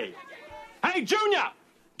to say. Hey, Junior,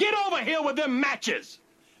 get over here with them matches.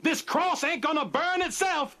 This cross ain't gonna burn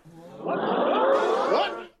itself.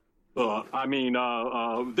 What?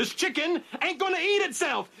 This chicken ain't gonna eat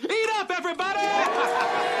itself. Eat up, everybody!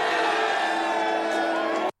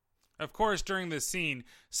 Of course, during this scene,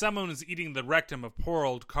 someone is eating the rectum of poor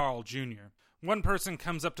old Carl Jr. One person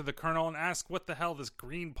comes up to the Colonel and asks what the hell this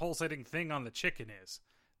green pulsating thing on the chicken is.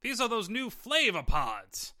 These are those new flavor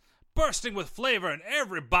pods, bursting with flavor in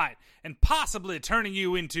every bite and possibly turning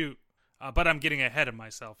you into... but I'm getting ahead of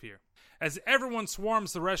myself here. As everyone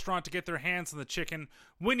swarms the restaurant to get their hands on the chicken,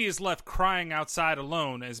 Winnie is left crying outside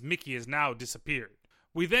alone as Mickey has now disappeared.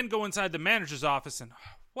 We then go inside the manager's office and...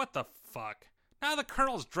 what the fuck? Now the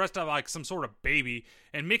Colonel's dressed up like some sort of baby,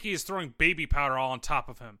 and Mickey is throwing baby powder all on top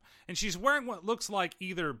of him. And she's wearing what looks like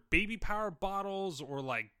either baby powder bottles or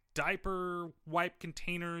like diaper wipe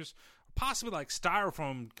containers, or possibly like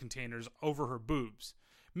styrofoam containers over her boobs.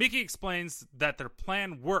 Mickey explains that their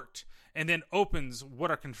plan worked, and then opens what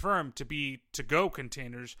are confirmed to be to-go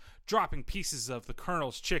containers, dropping pieces of the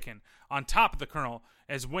Colonel's chicken on top of the Colonel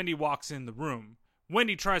as Wendy walks in the room.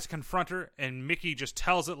 Wendy tries to confront her, and Mickey just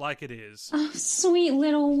tells it like it is. Oh, sweet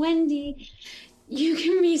little Wendy. You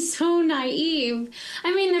can be so naive.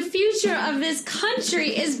 I mean, the future of this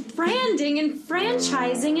country is branding and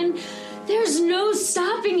franchising, and there's no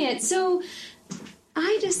stopping it. So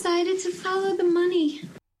I decided to follow the money.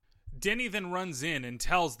 Denny then runs in and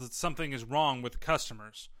tells that something is wrong with the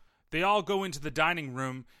customers. They all go into the dining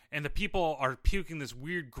room, and the people are puking this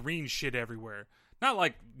weird green shit everywhere. Not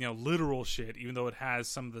like, literal shit, even though it has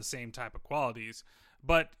some of the same type of qualities.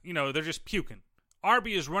 But, they're just puking.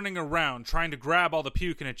 Arby is running around trying to grab all the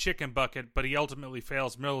puke in a chicken bucket, but he ultimately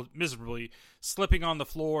fails miserably, slipping on the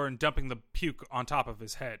floor and dumping the puke on top of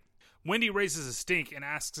his head. Wendy raises a stink and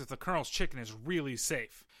asks if the Colonel's chicken is really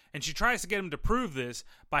safe. And she tries to get him to prove this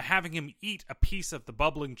by having him eat a piece of the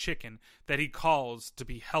bubbling chicken that he calls to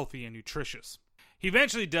be healthy and nutritious. He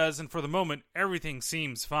eventually does, and for the moment, everything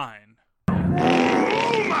seems fine.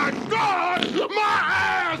 Oh my God! My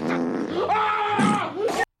ass!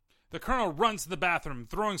 Ah! The Colonel runs to the bathroom,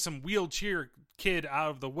 throwing some wheelchair kid out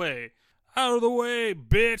of the way. Out of the way,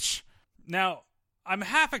 bitch! Now, I'm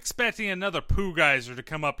half expecting another poo geyser to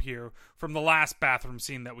come up here from the last bathroom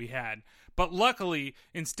scene that we had. But luckily,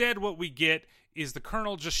 instead what we get is the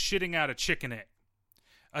Colonel just shitting out a chicken egg.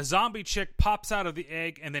 A zombie chick pops out of the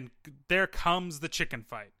egg, and then there comes the chicken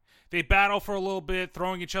fight. They battle for a little bit,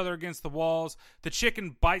 throwing each other against the walls. The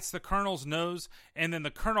chicken bites the Colonel's nose, and then the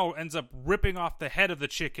Colonel ends up ripping off the head of the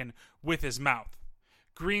chicken with his mouth.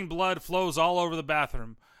 Green blood flows all over the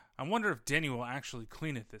bathroom. I wonder if Denny will actually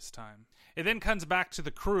clean it this time. It then comes back to the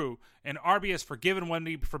crew, and Arby has forgiven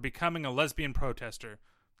Wendy for becoming a lesbian protester.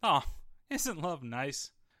 Aw, isn't love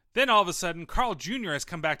nice? Then all of a sudden, Carl Jr. has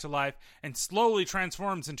come back to life and slowly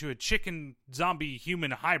transforms into a chicken zombie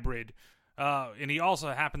human hybrid. And he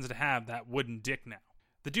also happens to have that wooden dick now.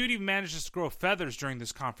 The dude even manages to grow feathers during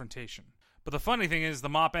this confrontation. But the funny thing is, the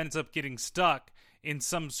mop ends up getting stuck in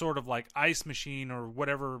some sort of like ice machine or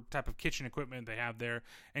whatever type of kitchen equipment they have there,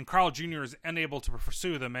 and Carl Jr. is unable to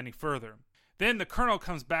pursue them any further. Then the Colonel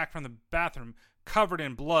comes back from the bathroom covered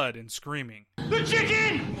in blood and screaming. The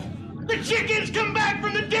chicken! The chicken's come back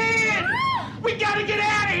from the dead! We gotta get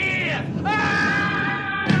out of here!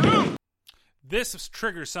 Ah! This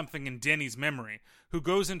triggers something in Denny's memory, who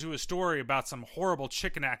goes into a story about some horrible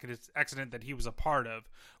chicken accident that he was a part of,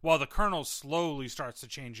 while the Colonel slowly starts to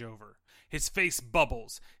change over. His face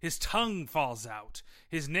bubbles, his tongue falls out,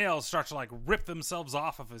 his nails start to rip themselves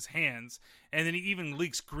off of his hands, and then he even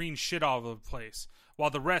leaks green shit all over the place, while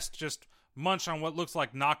the rest just munch on what looks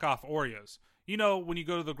like knockoff Oreos. You know, when you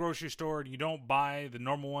go to the grocery store and you don't buy the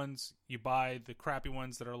normal ones, you buy the crappy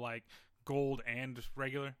ones that are like gold and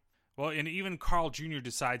regular? Well, and even Carl Jr.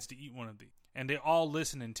 decides to eat one of these, and they all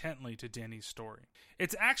listen intently to Denny's story.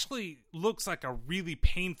 It actually looks like a really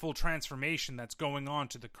painful transformation that's going on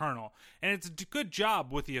to the Colonel, and it's a good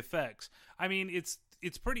job with the effects. I mean, it's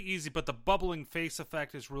pretty easy, but the bubbling face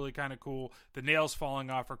effect is really kind of cool. The nails falling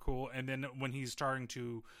off are cool, and then when he's starting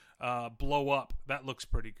to blow up, that looks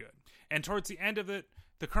pretty good. And towards the end of it,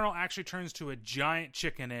 the Colonel actually turns to a giant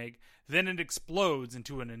chicken egg, then it explodes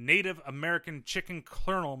into a Native American chicken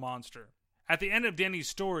Colonel monster. At the end of Denny's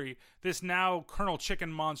story, this now Colonel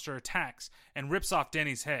Chicken monster attacks and rips off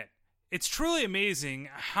Denny's head. It's truly amazing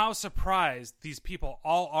how surprised these people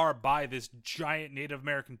all are by this giant Native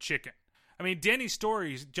American chicken. I mean, Denny's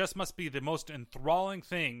story just must be the most enthralling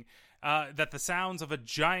thing, that the sounds of a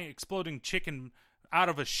giant exploding chicken out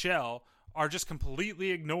of a shell are just completely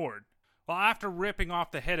ignored. Well, after ripping off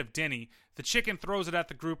the head of Denny, the chicken throws it at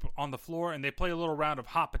the group on the floor, and they play a little round of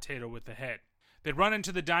hot potato with the head. They run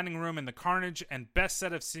into the dining room, and the carnage and best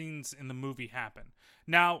set of scenes in the movie happen.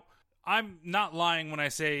 Now, I'm not lying when I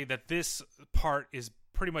say that this part is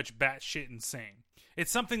pretty much batshit insane.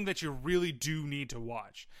 It's something that you really do need to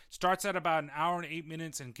watch. It starts at about an hour and 8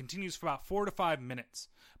 minutes and continues for about 4 to 5 minutes.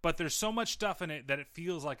 But there's so much stuff in it that it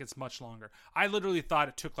feels like it's much longer. I literally thought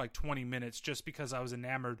it took like 20 minutes just because I was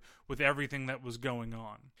enamored with everything that was going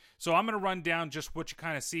on. So I'm going to run down just what you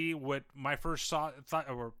kind of see, what my first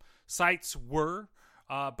sights were.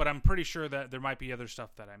 But I'm pretty sure that there might be other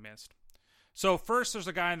stuff that I missed. So first there's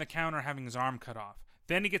a guy on the counter having his arm cut off.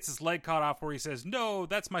 Then he gets his leg cut off where he says, "No,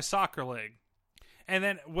 that's my soccer leg." And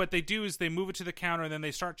then what they do is they move it to the counter, and then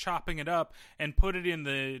they start chopping it up and put it in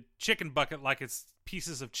the chicken bucket like it's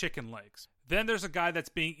pieces of chicken legs. Then there's a guy that's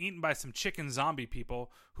being eaten by some chicken zombie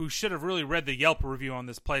people who should have really read the Yelp review on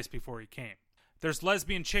this place before he came. There's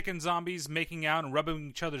lesbian chicken zombies making out and rubbing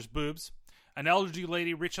each other's boobs. An elderly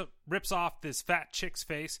lady rips off this fat chick's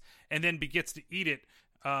face and then begins to eat it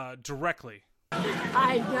directly.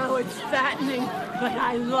 I know it's fattening, but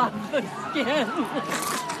I love the skin.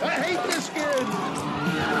 I hate the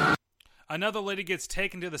skin. Another lady gets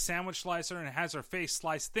taken to the sandwich slicer and has her face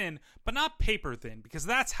sliced thin, but not paper thin, because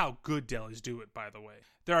that's how good delis do it, by the way.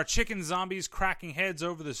 There are chicken zombies cracking heads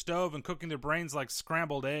over the stove and cooking their brains like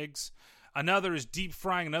scrambled eggs. Another is deep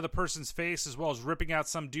frying another person's face, as well as ripping out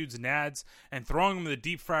some dude's nads and throwing them in the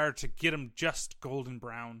deep fryer to get them just golden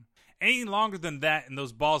brown. Any longer than that and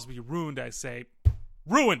those balls will be ruined, I say.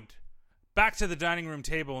 Ruined! Back to the dining room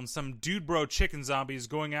table, and some dude bro chicken zombie is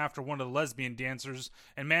going after one of the lesbian dancers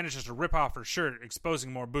and manages to rip off her shirt,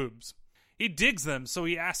 exposing more boobs. He digs them, so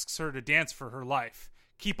he asks her to dance for her life.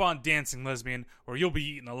 Keep on dancing, lesbian, or you'll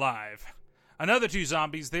be eaten alive. Another two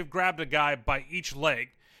zombies, they've grabbed a guy by each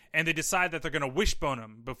leg, and they decide that they're going to wishbone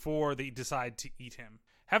him before they decide to eat him.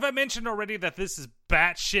 Have I mentioned already that this is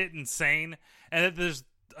batshit insane, and that there's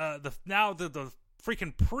the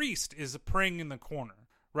freaking priest is praying in the corner,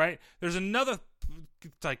 right? There's another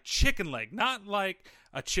like chicken leg, not like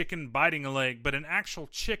a chicken biting a leg, but an actual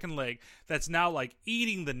chicken leg that's now like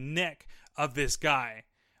eating the neck of this guy.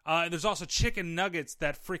 There's also chicken nuggets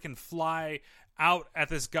that freaking fly out at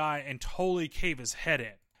this guy and totally cave his head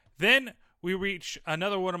in. Then we reach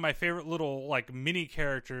another one of my favorite little like mini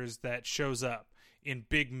characters that shows up in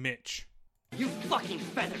Big Mitch. You fucking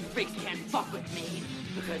feather freaks can't fuck with me,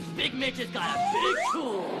 because Big Mitch has got a big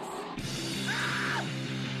tool. Ah!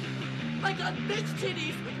 I got bitch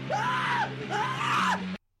titties. Ah! Ah!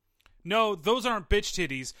 No, those aren't bitch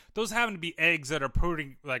titties. Those happen to be eggs that are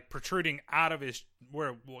protruding out of his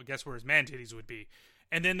where his man titties would be.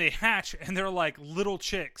 And then they hatch, and they're like little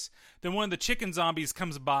chicks. Then one of the chicken zombies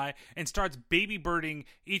comes by and starts baby birding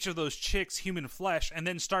each of those chicks' human flesh, and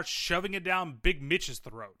then starts shoving it down Big Mitch's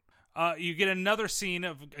throat. You get another scene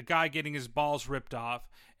of a guy getting his balls ripped off,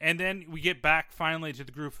 and then we get back finally to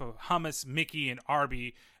the group of Hummus, Mickey, and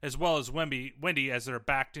Arby, as well as Wendy as they're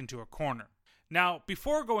backed into a corner. Now,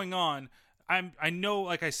 before going on, I know,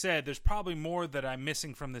 like I said, there's probably more that I'm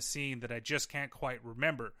missing from the scene that I just can't quite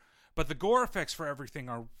remember, but the gore effects for everything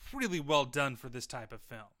are really well done for this type of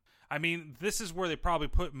film. I mean, this is where they probably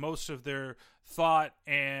put most of their thought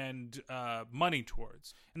and money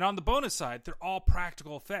towards. And on the bonus side, they're all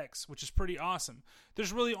practical effects, which is pretty awesome.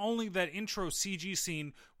 There's really only that intro CG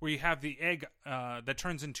scene where you have the egg that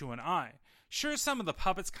turns into an eye. Sure, some of the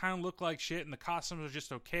puppets kind of look like shit, and the costumes are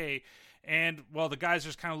just okay. And, well, the guys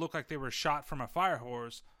just kind of look like they were shot from a fire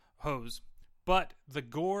hose. But the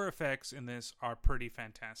gore effects in this are pretty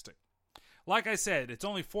fantastic. Like I said, it's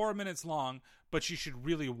only 4 minutes long, but you should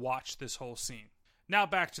really watch this whole scene. Now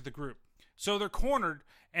back to the group. So they're cornered,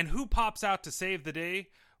 and who pops out to save the day?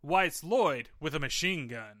 Why, it's Lloyd with a machine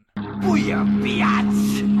gun. Booyah,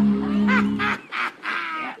 biatch!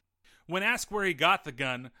 When asked where he got the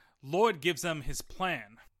gun, Lloyd gives them his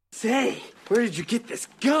plan. Say, where did you get this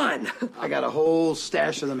gun? I got a whole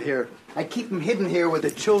stash of them here. I keep them hidden here with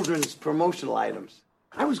the children's promotional items.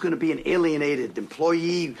 I was going to be an alienated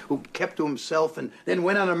employee who kept to himself and then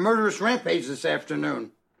went on a murderous rampage this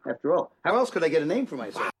afternoon. After all, how else could I get a name for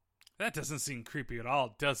myself? That doesn't seem creepy at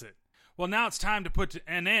all, does it? Well, now it's time to put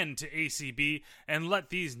an end to ACB and let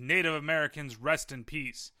these Native Americans rest in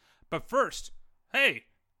peace. But first, hey,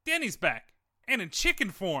 Danny's back, and in chicken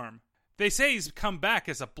form. They say he's come back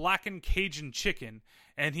as a blackened Cajun chicken,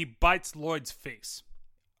 and he bites Lloyd's face.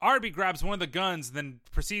 Arby grabs one of the guns and then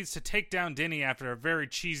proceeds to take down Denny after a very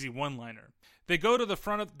cheesy one-liner. They go to the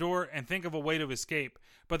front of the door and think of a way to escape,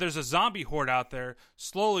 but there's a zombie horde out there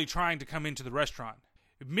slowly trying to come into the restaurant.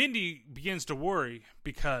 Mindy begins to worry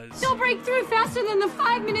because... They'll break through faster than the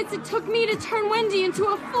 5 minutes it took me to turn Wendy into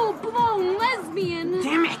a full-blown lesbian.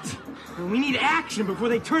 Damn it! We need action before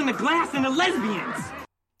they turn the glass into lesbians.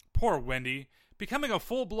 Poor Wendy. Becoming a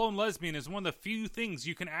full-blown lesbian is one of the few things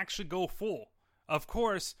you can actually go full. Of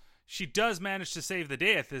course, she does manage to save the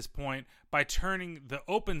day at this point by turning the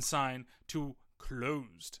open sign to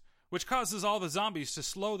closed, which causes all the zombies to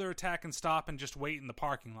slow their attack and stop and just wait in the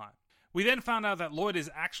parking lot. We then found out that Lloyd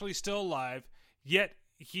is actually still alive, yet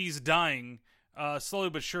he's dying slowly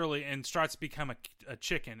but surely and starts to become a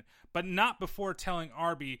chicken, but not before telling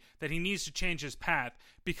Arby that he needs to change his path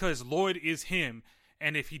because Lloyd is him,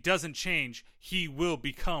 and if he doesn't change, he will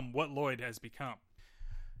become what Lloyd has become.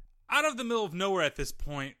 Out of the middle of nowhere at this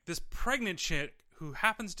point, this pregnant chick who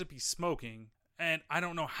happens to be smoking, and I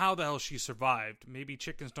don't know how the hell she survived. Maybe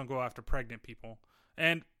chickens don't go after pregnant people.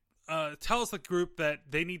 And tells the group that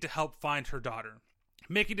they need to help find her daughter.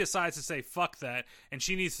 Mickey decides to say fuck that, and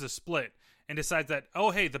she needs to split, and decides that,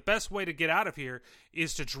 oh hey, the best way to get out of here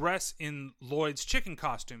is to dress in Lloyd's chicken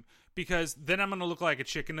costume, because then I'm going to look like a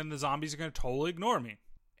chicken and the zombies are going to totally ignore me.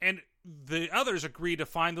 And the others agree to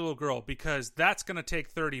find the little girl, because that's going to take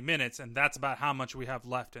 30 minutes, and that's about how much we have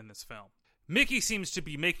left in this film. Mickey seems to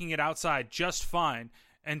be making it outside just fine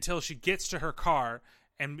until she gets to her car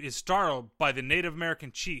and is startled by the Native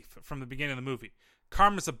American chief from the beginning of the movie.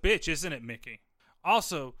 Karma's a bitch, isn't it, Mickey?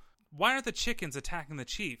 Also, why aren't the chickens attacking the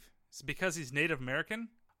chief? Is it because he's Native American?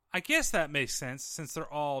 I guess that makes sense, since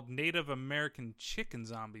they're all Native American chicken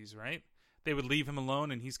zombies, right? They would leave him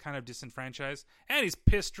alone, and he's kind of disenfranchised, and he's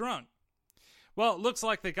pissed drunk. Well, it looks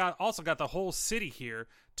like they also got the whole city here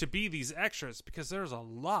to be these extras, because there's a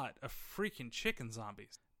lot of freaking chicken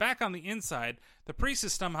zombies. Back on the inside, the priest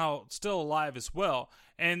is somehow still alive as well,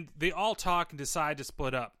 and they all talk and decide to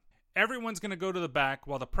split up. Everyone's going to go to the back,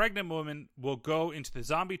 while the pregnant woman will go into the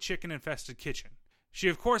zombie chicken-infested kitchen. She,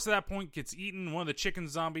 of course, at that point gets eaten. One of the chicken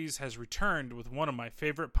zombies has returned with one of my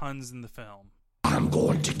favorite puns in the film. I'm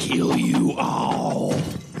going to kill you all.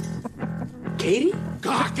 Katie?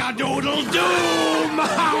 Cock-a-doodle-doom!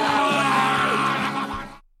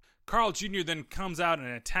 Carl Jr. then comes out and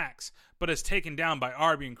attacks, but is taken down by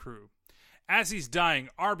Arby and crew. As he's dying,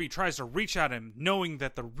 Arby tries to reach at him, knowing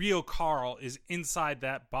that the real Carl is inside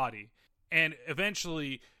that body. And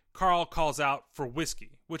eventually, Carl calls out for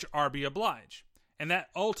whiskey, which Arby oblige. And that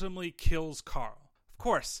ultimately kills Carl. Of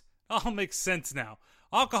course, it all makes sense now.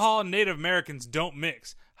 Alcohol and Native Americans don't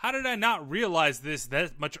mix. How did I not realize this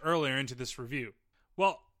that much earlier into this review?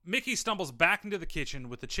 Well, Mickey stumbles back into the kitchen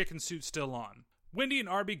with the chicken suit still on. Wendy and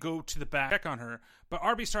Arby go to the back to check on her, but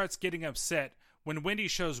Arby starts getting upset when Wendy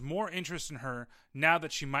shows more interest in her now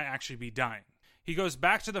that she might actually be dying. He goes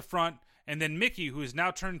back to the front, and then Mickey, who is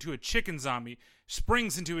now turned into a chicken zombie,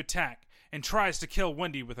 springs into attack and tries to kill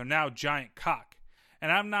Wendy with her now giant cock.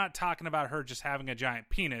 And I'm not talking about her just having a giant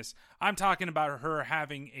penis. I'm talking about her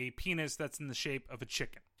having a penis that's in the shape of a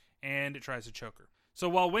chicken. And it tries to choke her. So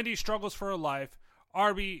while Wendy struggles for her life,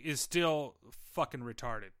 Arby is still fucking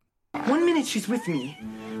retarded. 1 minute she's with me,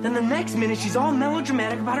 then the next minute she's all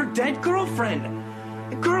melodramatic about her dead girlfriend.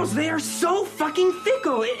 Girls, they are so fucking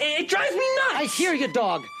fickle. It drives me nuts. I hear you,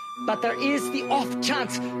 dog. But there is the off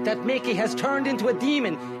chance that Mickey has turned into a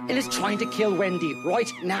demon and is trying to kill Wendy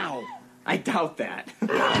right now. I doubt that.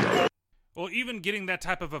 Well, even getting that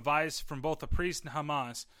type of advice from both the priest and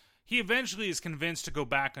Hamas, he eventually is convinced to go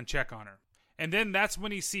back and check on her. And then that's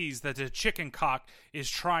when he sees that the chicken cock is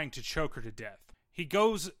trying to choke her to death. He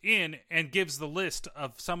goes in and gives the list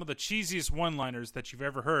of some of the cheesiest one-liners that you've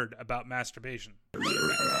ever heard about masturbation.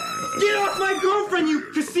 Get off my girlfriend, you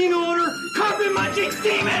casino owner, carpet-munching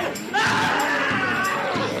demon!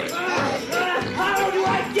 How do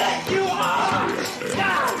I get you off?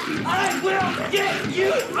 I will get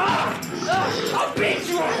you off! I'll beat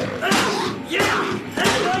you up! Yeah!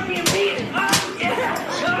 Let me beat it up! Yeah!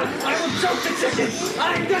 I will choke the chicken!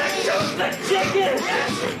 I'm gonna choke the chicken!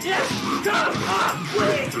 Yes! Yes! Come on!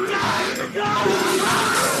 Please! Go!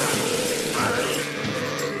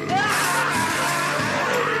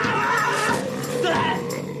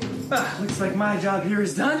 Looks like my job here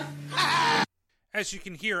is done. As you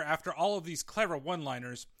can hear, after all of these clever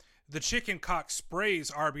one-liners, the chicken cock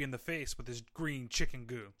sprays Arby in the face with his green chicken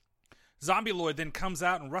goo. Zombie Lloyd then comes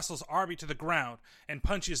out and wrestles Arby to the ground and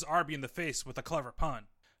punches Arby in the face with a clever pun.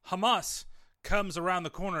 Hamas comes around the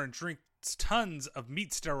corner and drinks tons of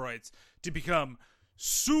meat steroids to become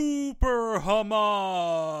Super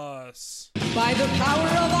Hummus. By the power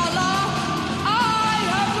of Allah, I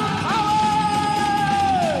have the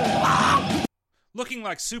power! Looking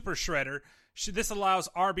like Super Shredder, this allows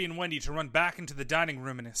Arby and Wendy to run back into the dining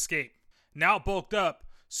room and escape. Now bulked up,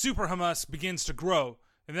 Super Hummus begins to grow,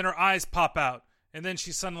 and then her eyes pop out, and then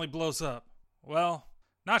she suddenly blows up. Well,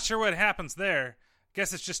 not sure what happens there.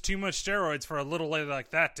 Guess it's just too much steroids for a little lady like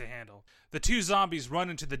that to handle. The two zombies run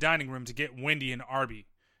into the dining room to get Wendy and Arby.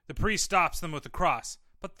 The priest stops them with a cross,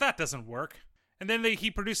 but that doesn't work. And then he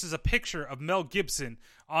produces a picture of Mel Gibson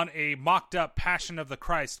on a mocked-up Passion of the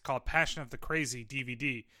Christ called Passion of the Crazy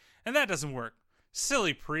DVD, and that doesn't work.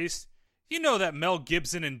 Silly priest. You know that Mel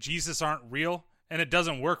Gibson and Jesus aren't real, and it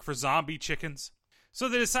doesn't work for zombie chickens. So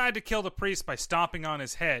they decide to kill the priest by stomping on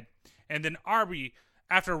his head, and then Arby,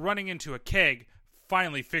 after running into a keg,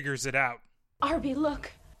 finally figures it out. Arby,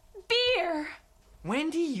 look. Beer!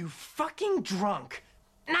 Wendy, you fucking drunk.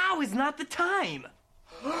 Now is not the time.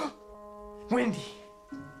 Wendy,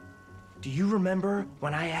 do you remember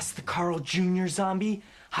when I asked the Carl Jr. zombie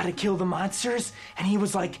how to kill the monsters? And he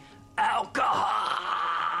was like,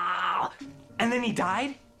 alcohol! And then he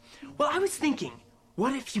died? Well, I was thinking,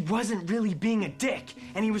 what if he wasn't really being a dick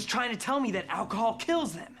and he was trying to tell me that alcohol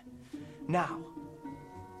kills them? Now,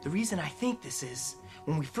 the reason I think this is,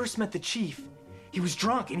 when we first met the chief, he was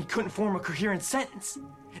drunk and he couldn't form a coherent sentence.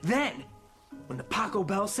 Then, when the Paco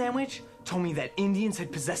Bell sandwich told me that Indians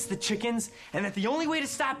had possessed the chickens and that the only way to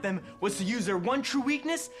stop them was to use their one true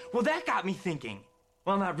weakness, well, that got me thinking.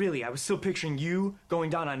 Well, not really. I was still picturing you going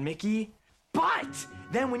down on Mickey. But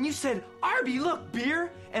then when you said, Arby, look,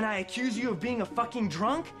 beer, and I accuse you of being a fucking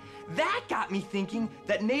drunk, that got me thinking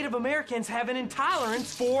that Native Americans have an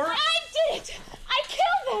intolerance for... I did it! I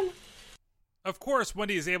killed them! Of course,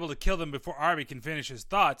 Wendy is able to kill them before Arby can finish his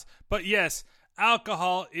thoughts, but yes,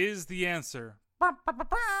 alcohol is the answer.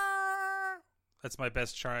 That's my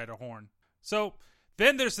best try at a horn. So,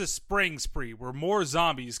 then there's this spraying spree where more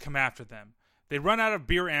zombies come after them. They run out of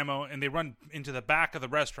beer ammo and they run into the back of the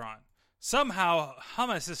restaurant. Somehow,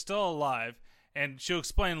 Hummus is still alive, and she'll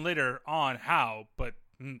explain later on how, but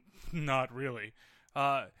not really.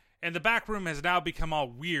 And the back room has now become all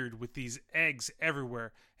weird with these eggs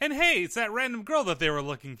everywhere. And hey, it's that random girl that they were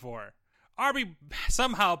looking for. Arby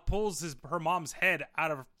somehow pulls her mom's head out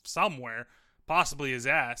of somewhere, possibly his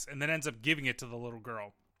ass, and then ends up giving it to the little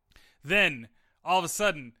girl. Then, all of a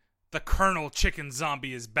sudden, the Colonel Chicken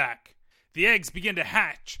Zombie is back. The eggs begin to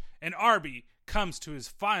hatch, and Arby comes to his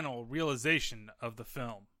final realization of the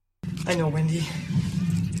film. I know, Wendy.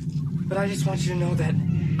 But I just want you to know that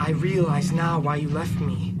I realize now why you left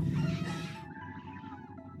me.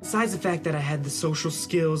 Besides the fact that I had the social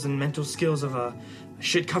skills and mental skills of a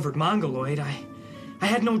shit-covered mongoloid, I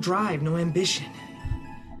had no drive, no ambition.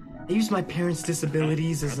 I used my parents'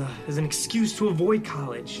 disabilities as an excuse to avoid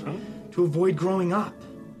college, to avoid growing up.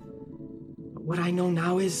 But what I know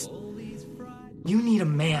now is, you need a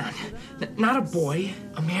man, not a boy,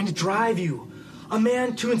 a man to drive you, a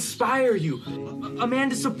man to inspire you, a man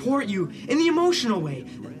to support you in the emotional way,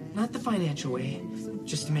 not the financial way,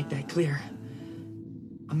 just to make that clear.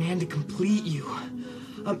 A man to complete you.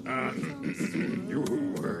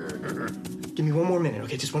 Give me one more minute,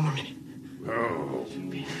 okay? Just one more minute. Oh.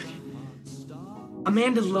 A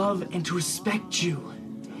man to love and to respect you.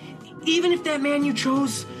 Even if that man you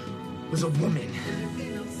chose was a woman.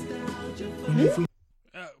 And if we...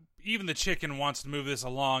 Even the chicken wants to move this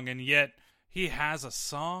along, and yet he has a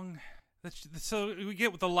song. So we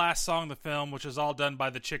get with the last song of the film, which is all done by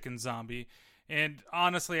the chicken zombie. And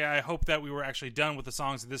honestly, I hope that we were actually done with the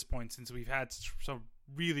songs at this point, since we've had some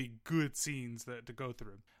really good scenes to go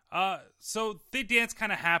through. So they dance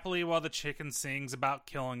kind of happily while the chicken sings about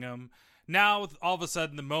killing him. Now, all of a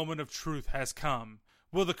sudden, the moment of truth has come.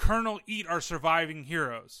 Will the Colonel eat our surviving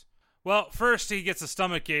heroes? Well, first he gets a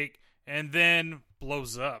stomachache, and then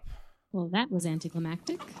blows up. Well, that was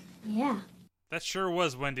anticlimactic. Yeah. That sure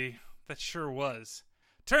was, Wendy. That sure was.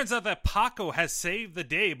 Turns out that Paco has saved the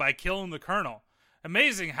day by killing the Colonel.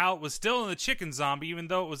 Amazing how it was still in the chicken zombie, even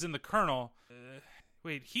though it was in the Colonel.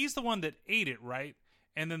 Wait, he's the one that ate it, right?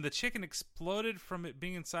 And then the chicken exploded from it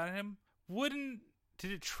being inside of him?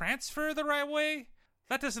 Did it transfer the right way?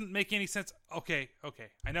 That doesn't make any sense. Okay.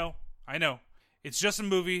 I know. It's just a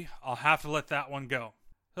movie. I'll have to let that one go.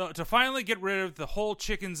 So, to finally get rid of the whole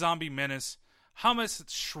chicken zombie menace, Hummus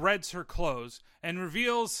shreds her clothes and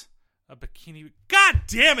reveals a bikini. God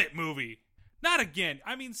damn it, movie! Not again.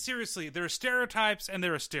 I mean, seriously, there are stereotypes and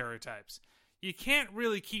there are stereotypes. You can't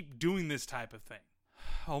really keep doing this type of thing.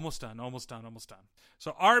 Almost done.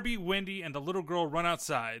 So Arby, Wendy, and the little girl run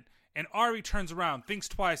outside, and Arby turns around, thinks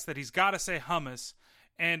twice that he's got to say Hummus,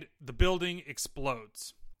 and the building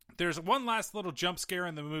explodes. There's one last little jump scare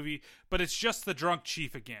in the movie, but it's just the drunk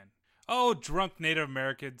chief again. Oh, drunk Native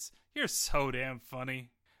Americans, you're so damn funny.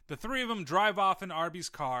 The three of them drive off in Arby's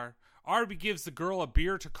car. Arby gives the girl a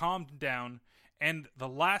beer to calm down, and the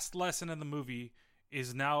last lesson in the movie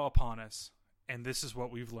is now upon us. And this is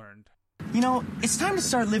what we've learned. You know, it's time to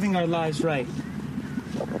start living our lives right.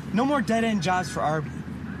 No more dead-end jobs for Arby.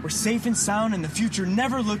 We're safe and sound, and the future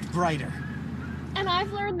never looked brighter. And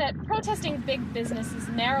I've learned that protesting big business is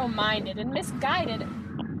narrow-minded and misguided.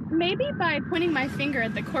 Maybe by pointing my finger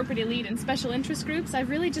at the corporate elite and special interest groups, I've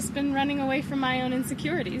really just been running away from my own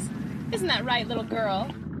insecurities. Isn't that right, little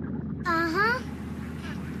girl? Uh-huh.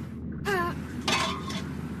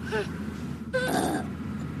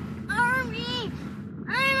 Arby,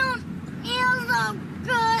 I don't feel so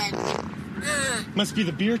good. Must be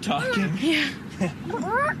the beer talking. Yeah.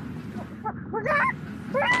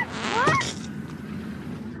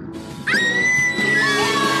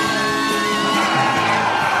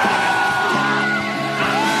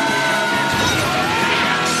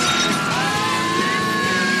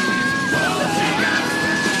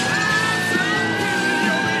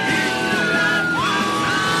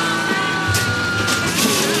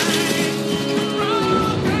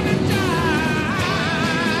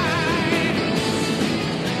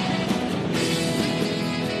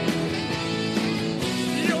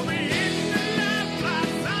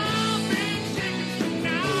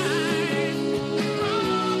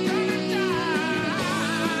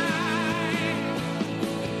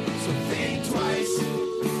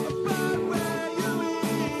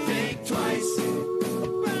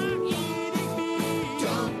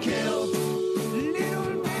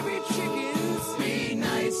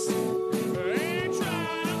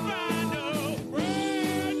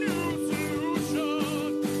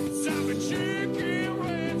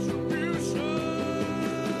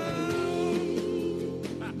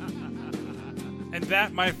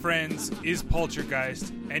 That, my friends, is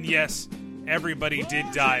Poultrygeist, and yes, everybody did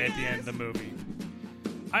die at the end of the movie.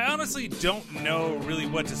 I honestly don't know really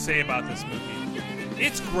what to say about this movie.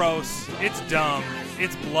 It's gross, it's dumb,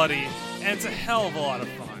 it's bloody, and it's a hell of a lot of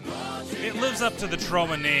fun. It lives up to the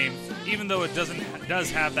Troma name, even though it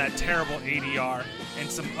does have that terrible ADR and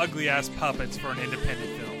some ugly-ass puppets for an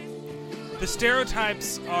independent film. The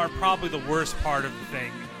stereotypes are probably the worst part of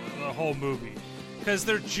the whole movie, because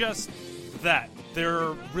they're just that.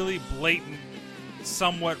 They're really blatant,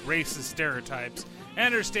 somewhat racist stereotypes. I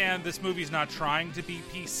understand this movie's not trying to be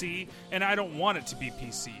PC, and I don't want it to be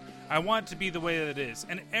PC. I want it to be the way that it is.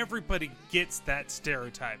 And everybody gets that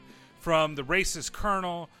stereotype. From the racist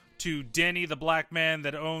colonel, to Denny, the black man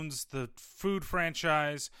that owns the food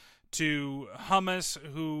franchise, to Hummus,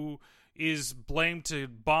 who is blamed to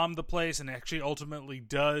bomb the place and actually ultimately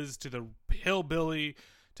does, to the hillbilly,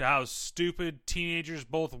 to how stupid teenagers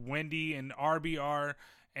both Wendy and Arby are.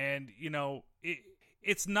 And, you know,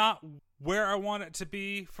 it's not where I want it to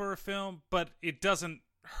be for a film, but it doesn't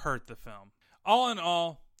hurt the film. All in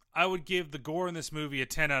all, I would give the gore in this movie a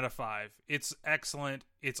 10 out of 5. It's excellent.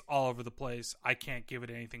 It's all over the place. I can't give it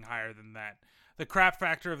anything higher than that. The crap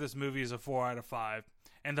factor of this movie is a 4 out of 5,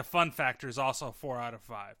 and the fun factor is also a 4 out of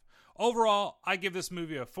 5. Overall, I give this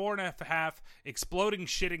movie a 4.5 exploding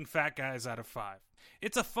shitting fat guys out of 5.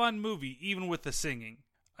 It's a fun movie, even with the singing.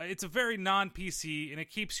 It's a very non-PC, and it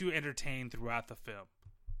keeps you entertained throughout the film.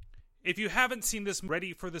 If you haven't seen this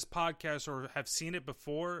ready for this podcast or have seen it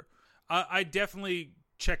before, I definitely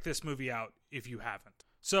check this movie out if you haven't.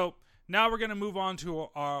 So now we're going to move on to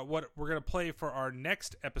what we're going to play for our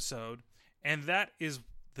next episode, and that is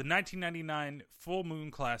the 1999 Full Moon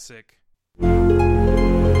classic.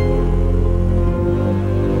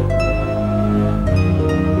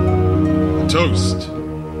 Toast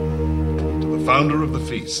to the founder of the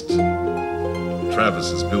feast.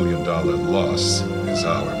 Travis's $1 billion loss is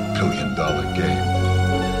our $1 billion gain.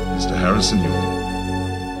 Mr. Harrison Ewing.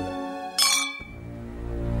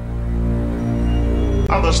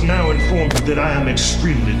 I must now inform you that I am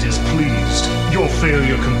extremely displeased. Your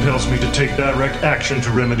failure compels me to take direct action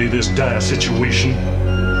to remedy this dire situation.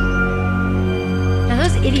 Now,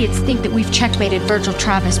 those idiots think that we've checkmated Virgil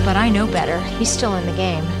Travis, but I know better. He's still in the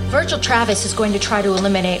game. Virgil Travis is going to try to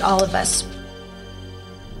eliminate all of us.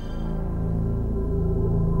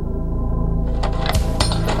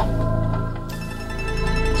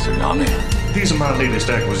 Tsunami. These are my latest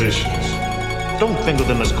acquisitions. Don't think of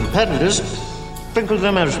them as competitors. Think of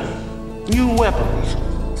them as new weapons.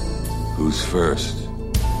 Who's first?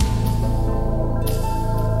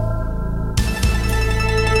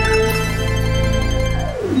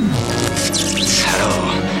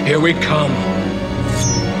 Hell, here we come.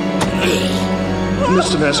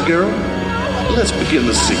 Mr. Mascaro, let's begin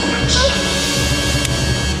the sequence.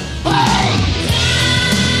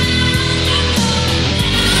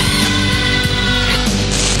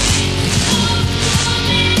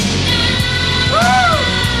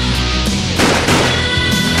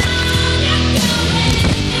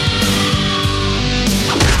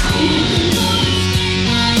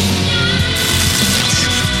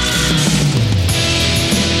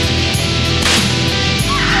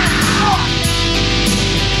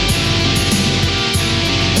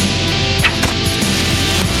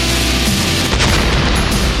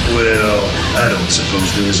 Well, I don't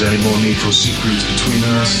suppose there is any more need for secrets between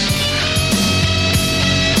us.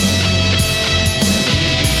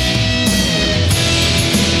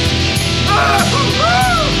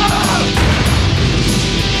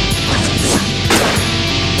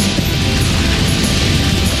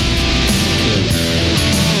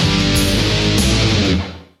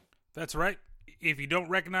 That's right. If you don't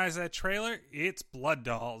recognize that trailer, it's Blood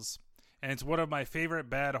Dolls. And it's one of my favorite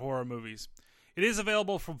bad horror movies. It is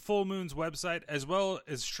available from Full Moon's website as well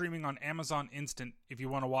as streaming on Amazon Instant if you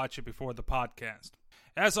want to watch it before the podcast.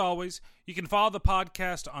 As always, you can follow the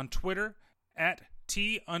podcast on Twitter at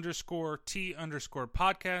 @T_podcast.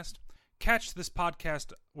 Catch this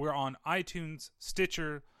podcast. We're on iTunes,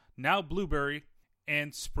 Stitcher, now Blueberry,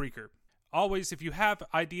 and Spreaker. Always, if you have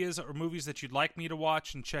ideas or movies that you'd like me to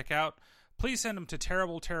watch and check out, please send them to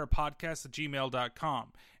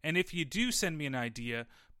terribleterrorpodcast@gmail.com. And if you do send me an idea,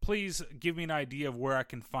 please give me an idea of where I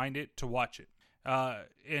can find it to watch it.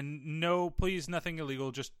 And no, please, nothing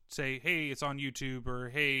illegal. Just say, hey, it's on YouTube, or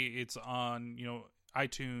hey, it's on,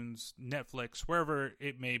 iTunes, Netflix, wherever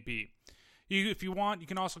it may be. If you want, you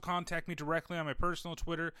can also contact me directly on my personal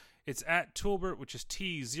Twitter. It's @Toolbert, which is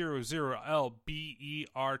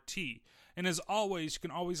T00LBERT. And as always, you can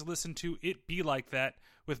always listen to It Be Like That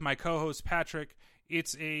with my co-host Patrick.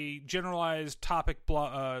 It's a generalized topic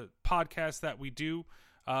podcast that we do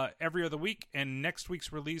every other week, and next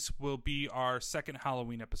week's release will be our second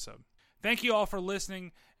Halloween episode. Thank you all for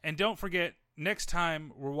listening, and don't forget, next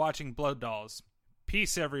time we're watching Blood Dolls.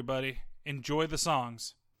 Peace, everybody. Enjoy the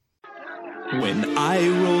songs. When I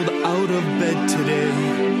rolled out of bed today,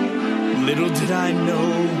 little did I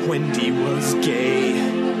know Wendy was gay.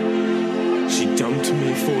 She dumped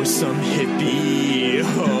me for some hippie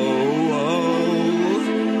ho-oh.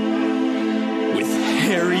 With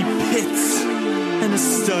hairy pits and a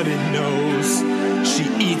studded nose, she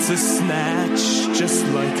eats a snatch just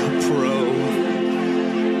like a pro.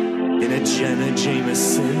 In a Jenna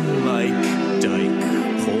Jameson-like dyke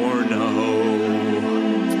porno.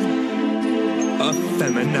 A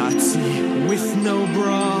feminazi with no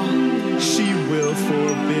bra, she will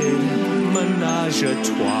forbid menage a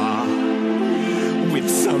trois. With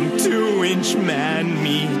some 2-inch man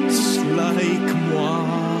meat like moi.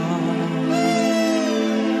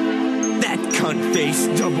 That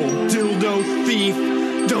cunt-faced double dildo thief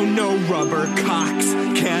don't know rubber cocks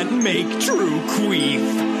can't make true queef.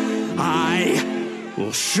 I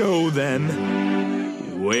will show them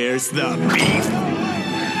where's the beef.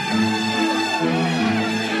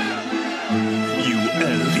 You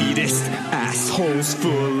elitist assholes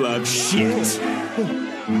full of shit.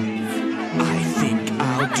 I think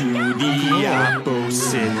I'll do the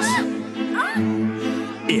opposite.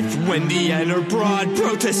 If Wendy and her broad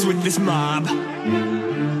protest with this mob,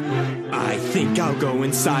 I think I'll go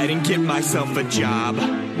inside and get myself a job.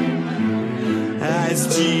 As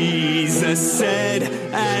Jesus said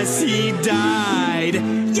as he died,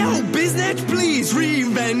 yo, biznatch, please,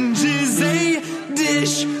 revenge is a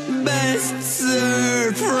dish best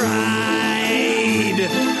served fried.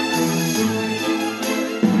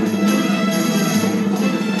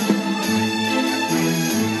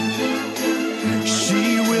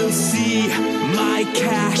 She will see my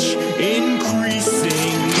cash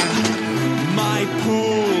increasing. My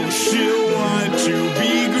pole she'll want to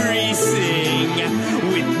be greasing.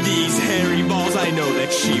 With these hairy balls I know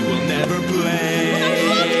that she will never play.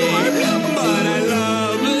 But I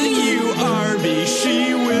love you, Arby,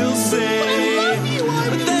 she will say.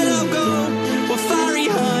 Then I'll go, well, sorry,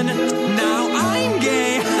 hun, now I'm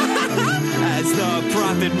gay. As the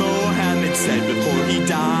Prophet Mohammed said before he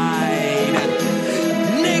died.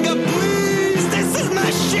 Nigga, please, this is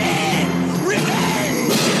my shit!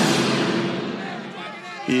 Revenge!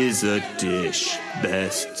 Is a dish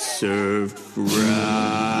best served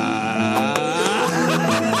fried.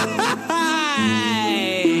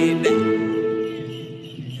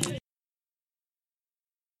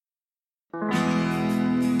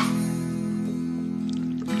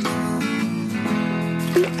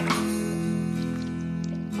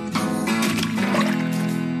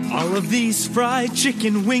 All of these fried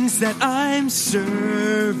chicken wings that I'm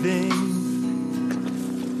serving,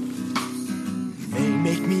 they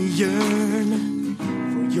make me yearn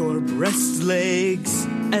for your breasts, legs,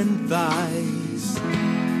 and thighs.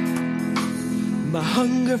 My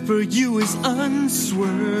hunger for you is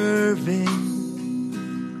unswerving.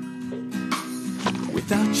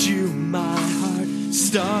 Without you, my heart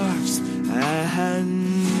starves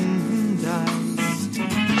and dies.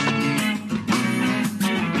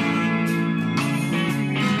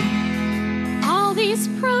 All these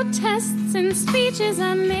protests and speeches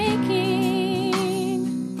I'm making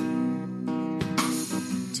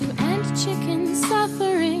to end chicken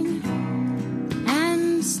suffering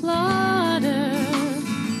and slaughter.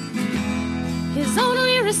 His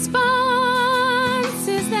only response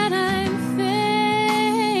is that I'm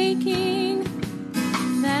faking,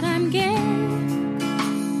 that I'm gay,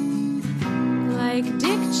 like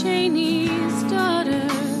Dick Cheney's daughter.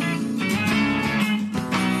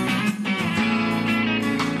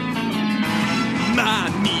 My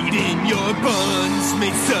meat in your buns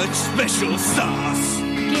made such special sauce.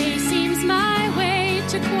 Gay seems my way,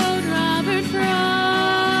 to quote Robert Frost.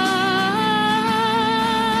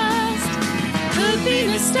 Could be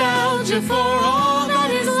nostalgia for all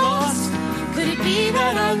that is lost. Could it be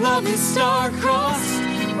that our love is star-crossed?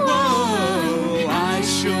 Whoa, I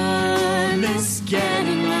sure miss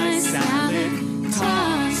getting my salad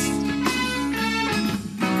tossed.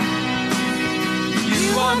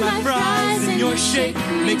 You are my fries and your shake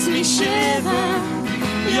makes me shiver.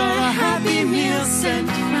 You're a happy meal sent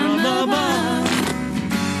from above.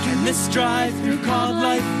 Can this drive-thru called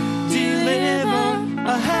life deliver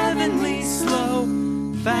a heavenly slow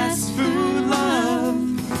fast food love?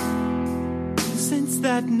 Since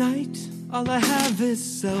that night, all I have is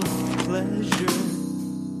self-pleasure.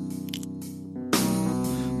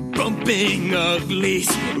 Bumping uglies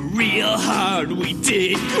real hard, we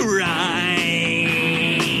did grind.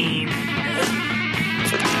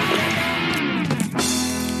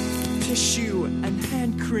 Tissue and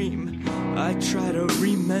hand cream, I try to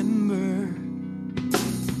remember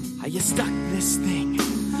how you stuck this thing,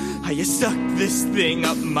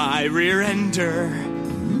 up my rear ender.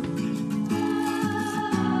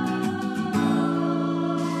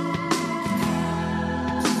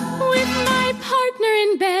 With my partner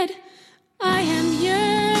in bed, I am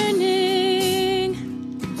yearning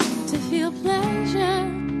to feel pleasure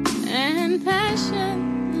and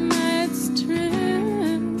passion, that's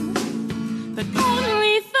true. But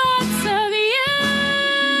only thoughts of you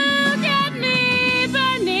get me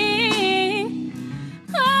burning.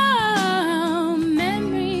 Oh,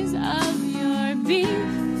 memories of your beef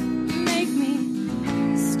make me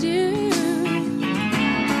stew.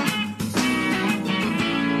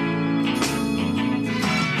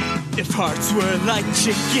 If hearts were like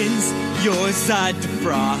chickens, yours I'd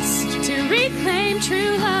defrost. To reclaim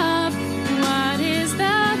true love, what is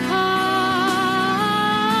the cost?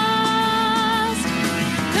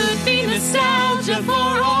 Could be nostalgia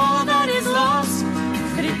for all that is lost.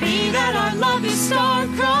 Could it be that our love is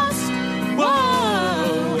star-crossed?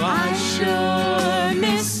 Whoa, I sure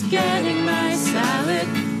miss getting my salad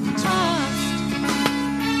tossed.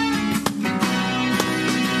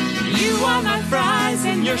 You are my fries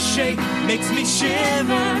and your shake makes me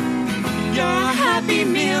shiver. You're a happy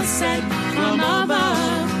meal sent from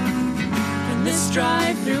above. Can this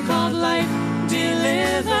drive-thru called life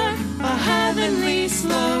deliver a heavenly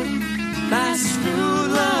slow fast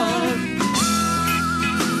food love?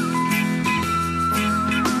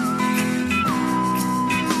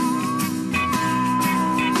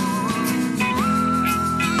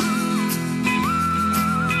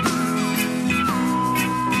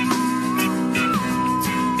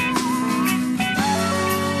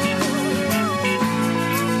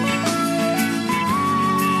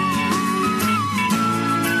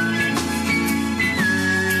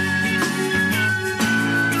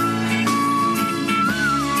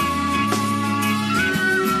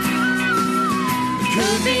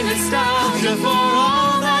 Could be nostalgia for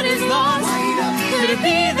all that is lost. Could it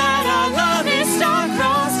be that our love is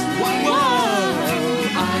star-crossed? Whoa,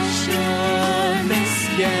 I sure miss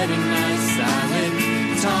getting my salad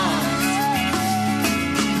tossed.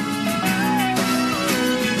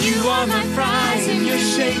 You are my fries and your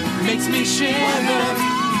shake makes me shiver.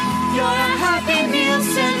 You're a happy meal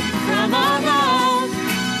sent from above.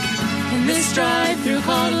 Can this drive-thru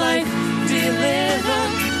called life deliver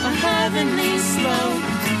a heavenly slow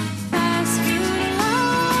fast food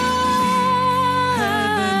love?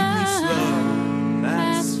 Heavenly slow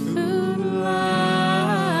fast food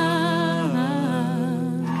love.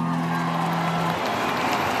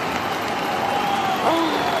 Oh.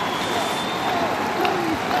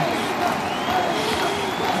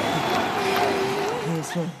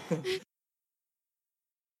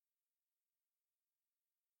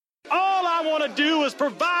 All I want to do is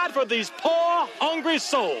provide for these poor, hungry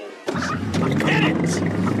souls. Hit it!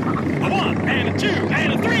 A 1 and a 2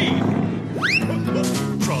 and a 3.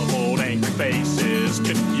 Troubled, angry faces,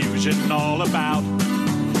 confusion all about.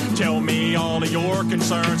 Tell me all of your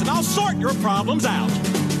concerns and I'll sort your problems out.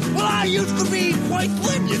 Well, I used to be quite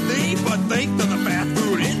slim, you see, but thanks to the fast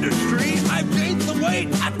food industry, I've gained some weight.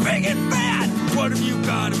 I'm big and fat. What have you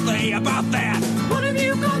got to say about that? What have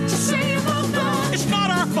you got to say about that? It's not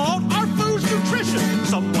our fault. Our food's nutritious.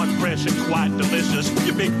 Somewhat fresh and quite delicious.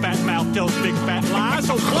 Your big fat mouth tells big fat lies,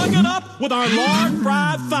 so plug it up with our lard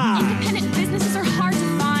fried thighs. Independent businesses are hard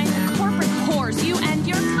to find. The corporate whores, you and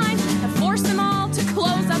your kind, have forced them all to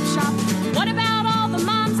close up shop. What about all the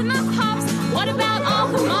moms and the pops? What about all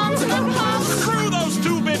the moms and the pops? Screw those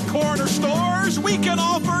 2-bit corner stores. We can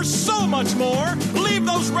offer so much more. Leave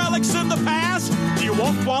those relics in the past. Do you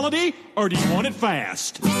want quality or do you want it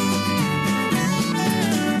fast?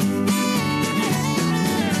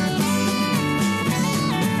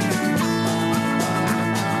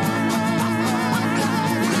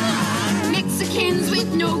 Mexicans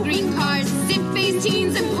with no green cards, zip-faced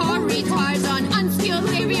teens and poor retards on unskilled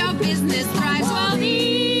labor business thrives while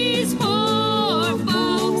these poor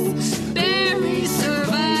folks barely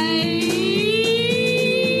survive.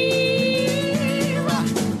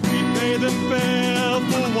 We pay them fair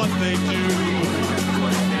for what they do.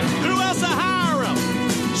 Who else to hire them?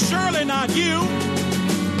 Surely not you.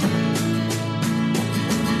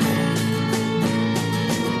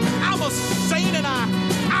 I'm a saint and I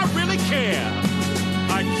really care.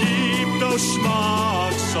 I keep those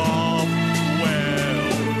schmucks off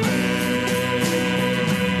welfare.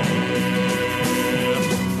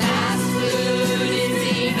 Fast food is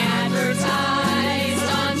being advertised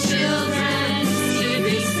on children's TV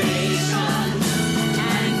stations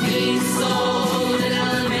and being sold in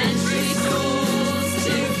elementary schools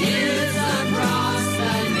to kids across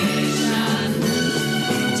the nation.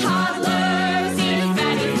 Toddlers eat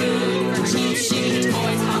fatty food for cheap, shitty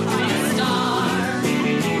toys hot by a star.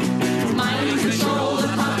 Mind control the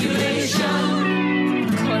population.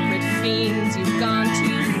 Corporate fiends, you've gone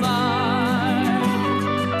too far.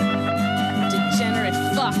 Degenerate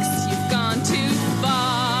fucks, you've gone too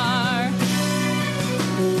far.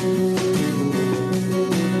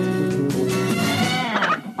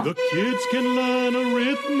 The kids can learn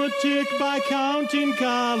arithmetic by counting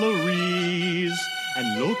calories, and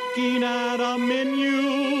looking at our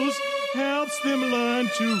menus helps them learn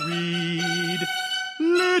to read.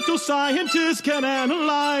 Little scientists can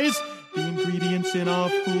analyze the ingredients in our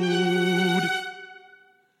food,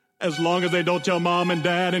 as long as they don't tell mom and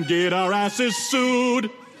dad and get our asses sued.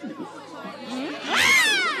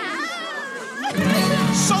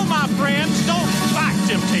 So, my friends, don't fight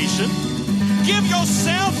temptation. Give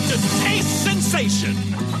yourself to taste sensation.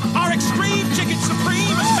 Our extreme chicken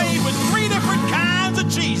supreme is made with 3 different kinds of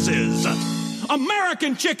cheeses.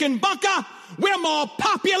 American chicken bunker, we're more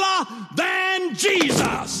popular than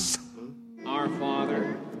Jesus. Our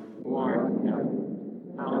Father, who art in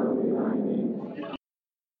heaven, hallowed be thy name.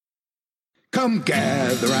 Come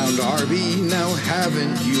gather round RV, now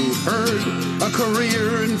haven't you heard? A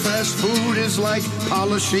career in fast food is like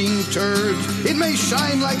polishing turds. It may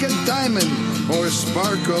shine like a diamond or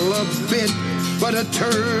sparkle a bit, but a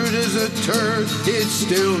turd is a turd, it's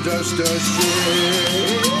still just a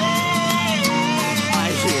shit.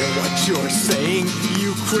 I hear what you're saying,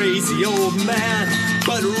 you crazy old man,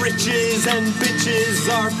 but riches and bitches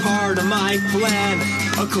are part of my plan.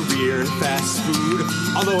 A career in fast food,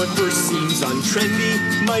 although at first seems untrendy,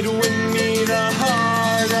 might win me the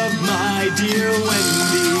heart of my dear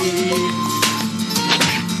Wendy.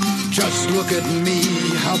 Just look at me,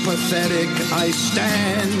 how pathetic I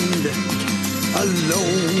stand,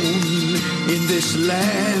 alone in this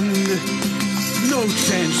land. No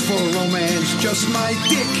chance for romance, just my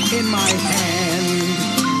dick in my hand.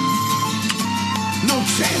 No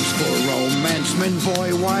chance for romance, man,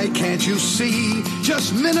 boy, why can't you see?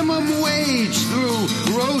 Just minimum wage through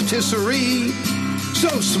rotisserie.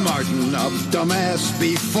 So smarten up, dumbass,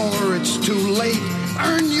 before it's too late.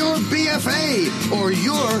 Earn your BFA or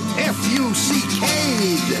your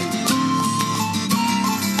FUCK'd.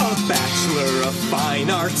 A Bachelor of Fine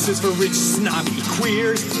Arts is for rich, snobby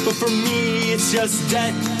queers, but for me it's just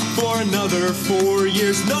debt for another 4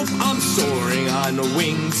 years. Nope, I'm soaring on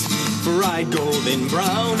wings, fried golden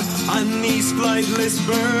brown, on these flightless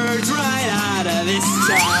birds right out of this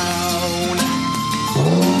town.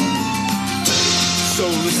 So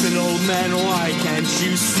listen, old man, why can't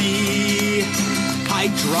you see?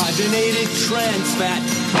 Hydrogenated trans fat,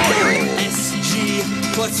 SG energy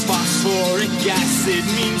plus phosphoric acid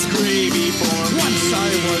means gravy for me. Once I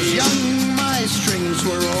was young, my strings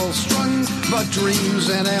were all strung, but dreams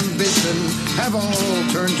and ambition have all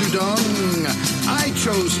turned to dung. I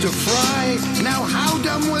chose to fry, now how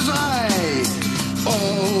dumb was I?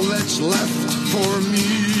 All that's left for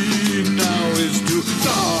me now is to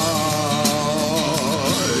die.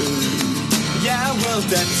 Yeah, well,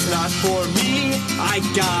 that's not for me. I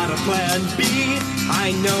got a plan B.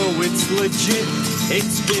 I know it's legit.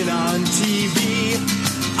 It's been on TV.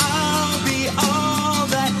 I'll be all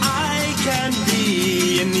that I can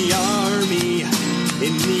be in the army.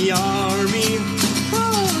 In the army.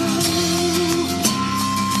 Oh.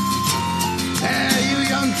 Hey, you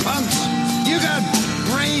young punks. You got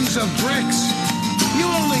brains of bricks. You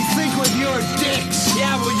only think with your dicks.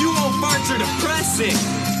 Yeah, well, you old farts are depressing.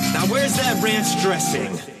 Now, where's that ranch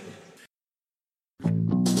dressing?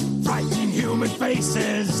 Frightened human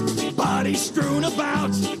faces, bodies strewn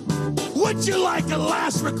about. Would you like a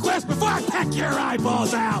last request before I peck your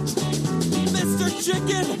eyeballs out? Mr.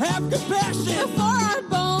 Chicken, have compassion. Before our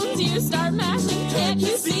bones you start mashing, can't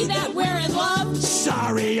you see that we're in love?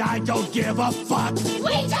 Sorry, I don't give a fuck.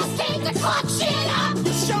 We just came to fuck shit up.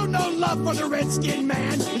 You show no love for the red-skinned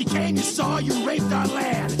man. When you came, you saw, you raped our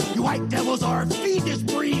land. You white devils are a fiendish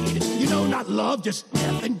breed. You know not love, just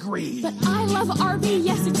death and greed. But I love RV,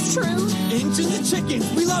 yes, it's true. Into the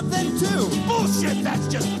chickens, we love them too. Bullshit, that's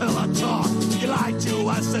just pillow talk. You lied to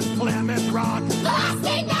us as Plymouth Rock. The last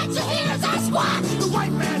thing that you hear is our squawk. The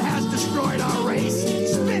white man has destroyed our race.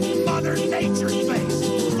 Spit in Mother Nature's face.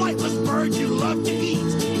 Flightless bird you love to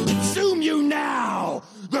eat. Consume you now.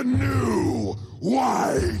 The new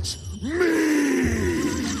white meat.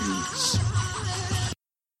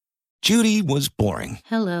 Judy was boring.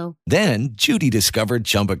 Hello. Then Judy discovered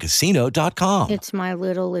ChumbaCasino.com. It's my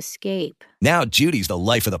little escape. Now Judy's the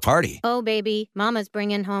life of the party. Oh, baby, mama's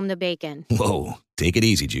bringing home the bacon. Whoa, take it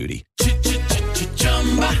easy, Judy.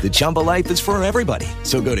 The Chumba life is for everybody.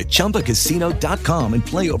 So go to ChumbaCasino.com and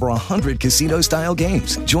play over 100 casino-style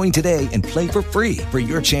games. Join today and play for free for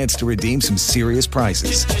your chance to redeem some serious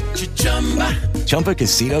prizes.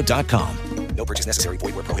 ChumbaCasino.com. No purchase necessary.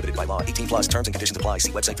 Void where prohibited by law. 18 plus terms and conditions apply.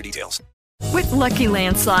 See website for details. With Lucky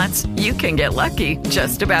Land Slots, you can get lucky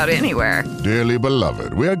just about anywhere. Dearly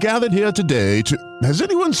beloved, we are gathered here today to... Has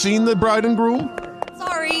anyone seen the bride and groom?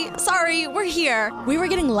 Sorry, we're here. We were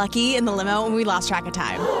getting lucky in the limo and we lost track of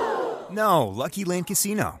time. No, Lucky Land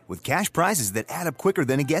Casino, with cash prizes that add up quicker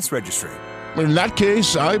than a guest registry. In that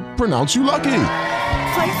case, I pronounce you lucky.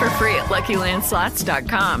 Play for free at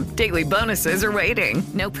LuckyLandSlots.com. Daily bonuses are waiting.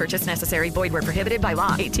 No purchase necessary. Void where prohibited by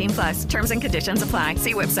law. 18 plus. Terms and conditions apply.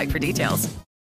 See website for details.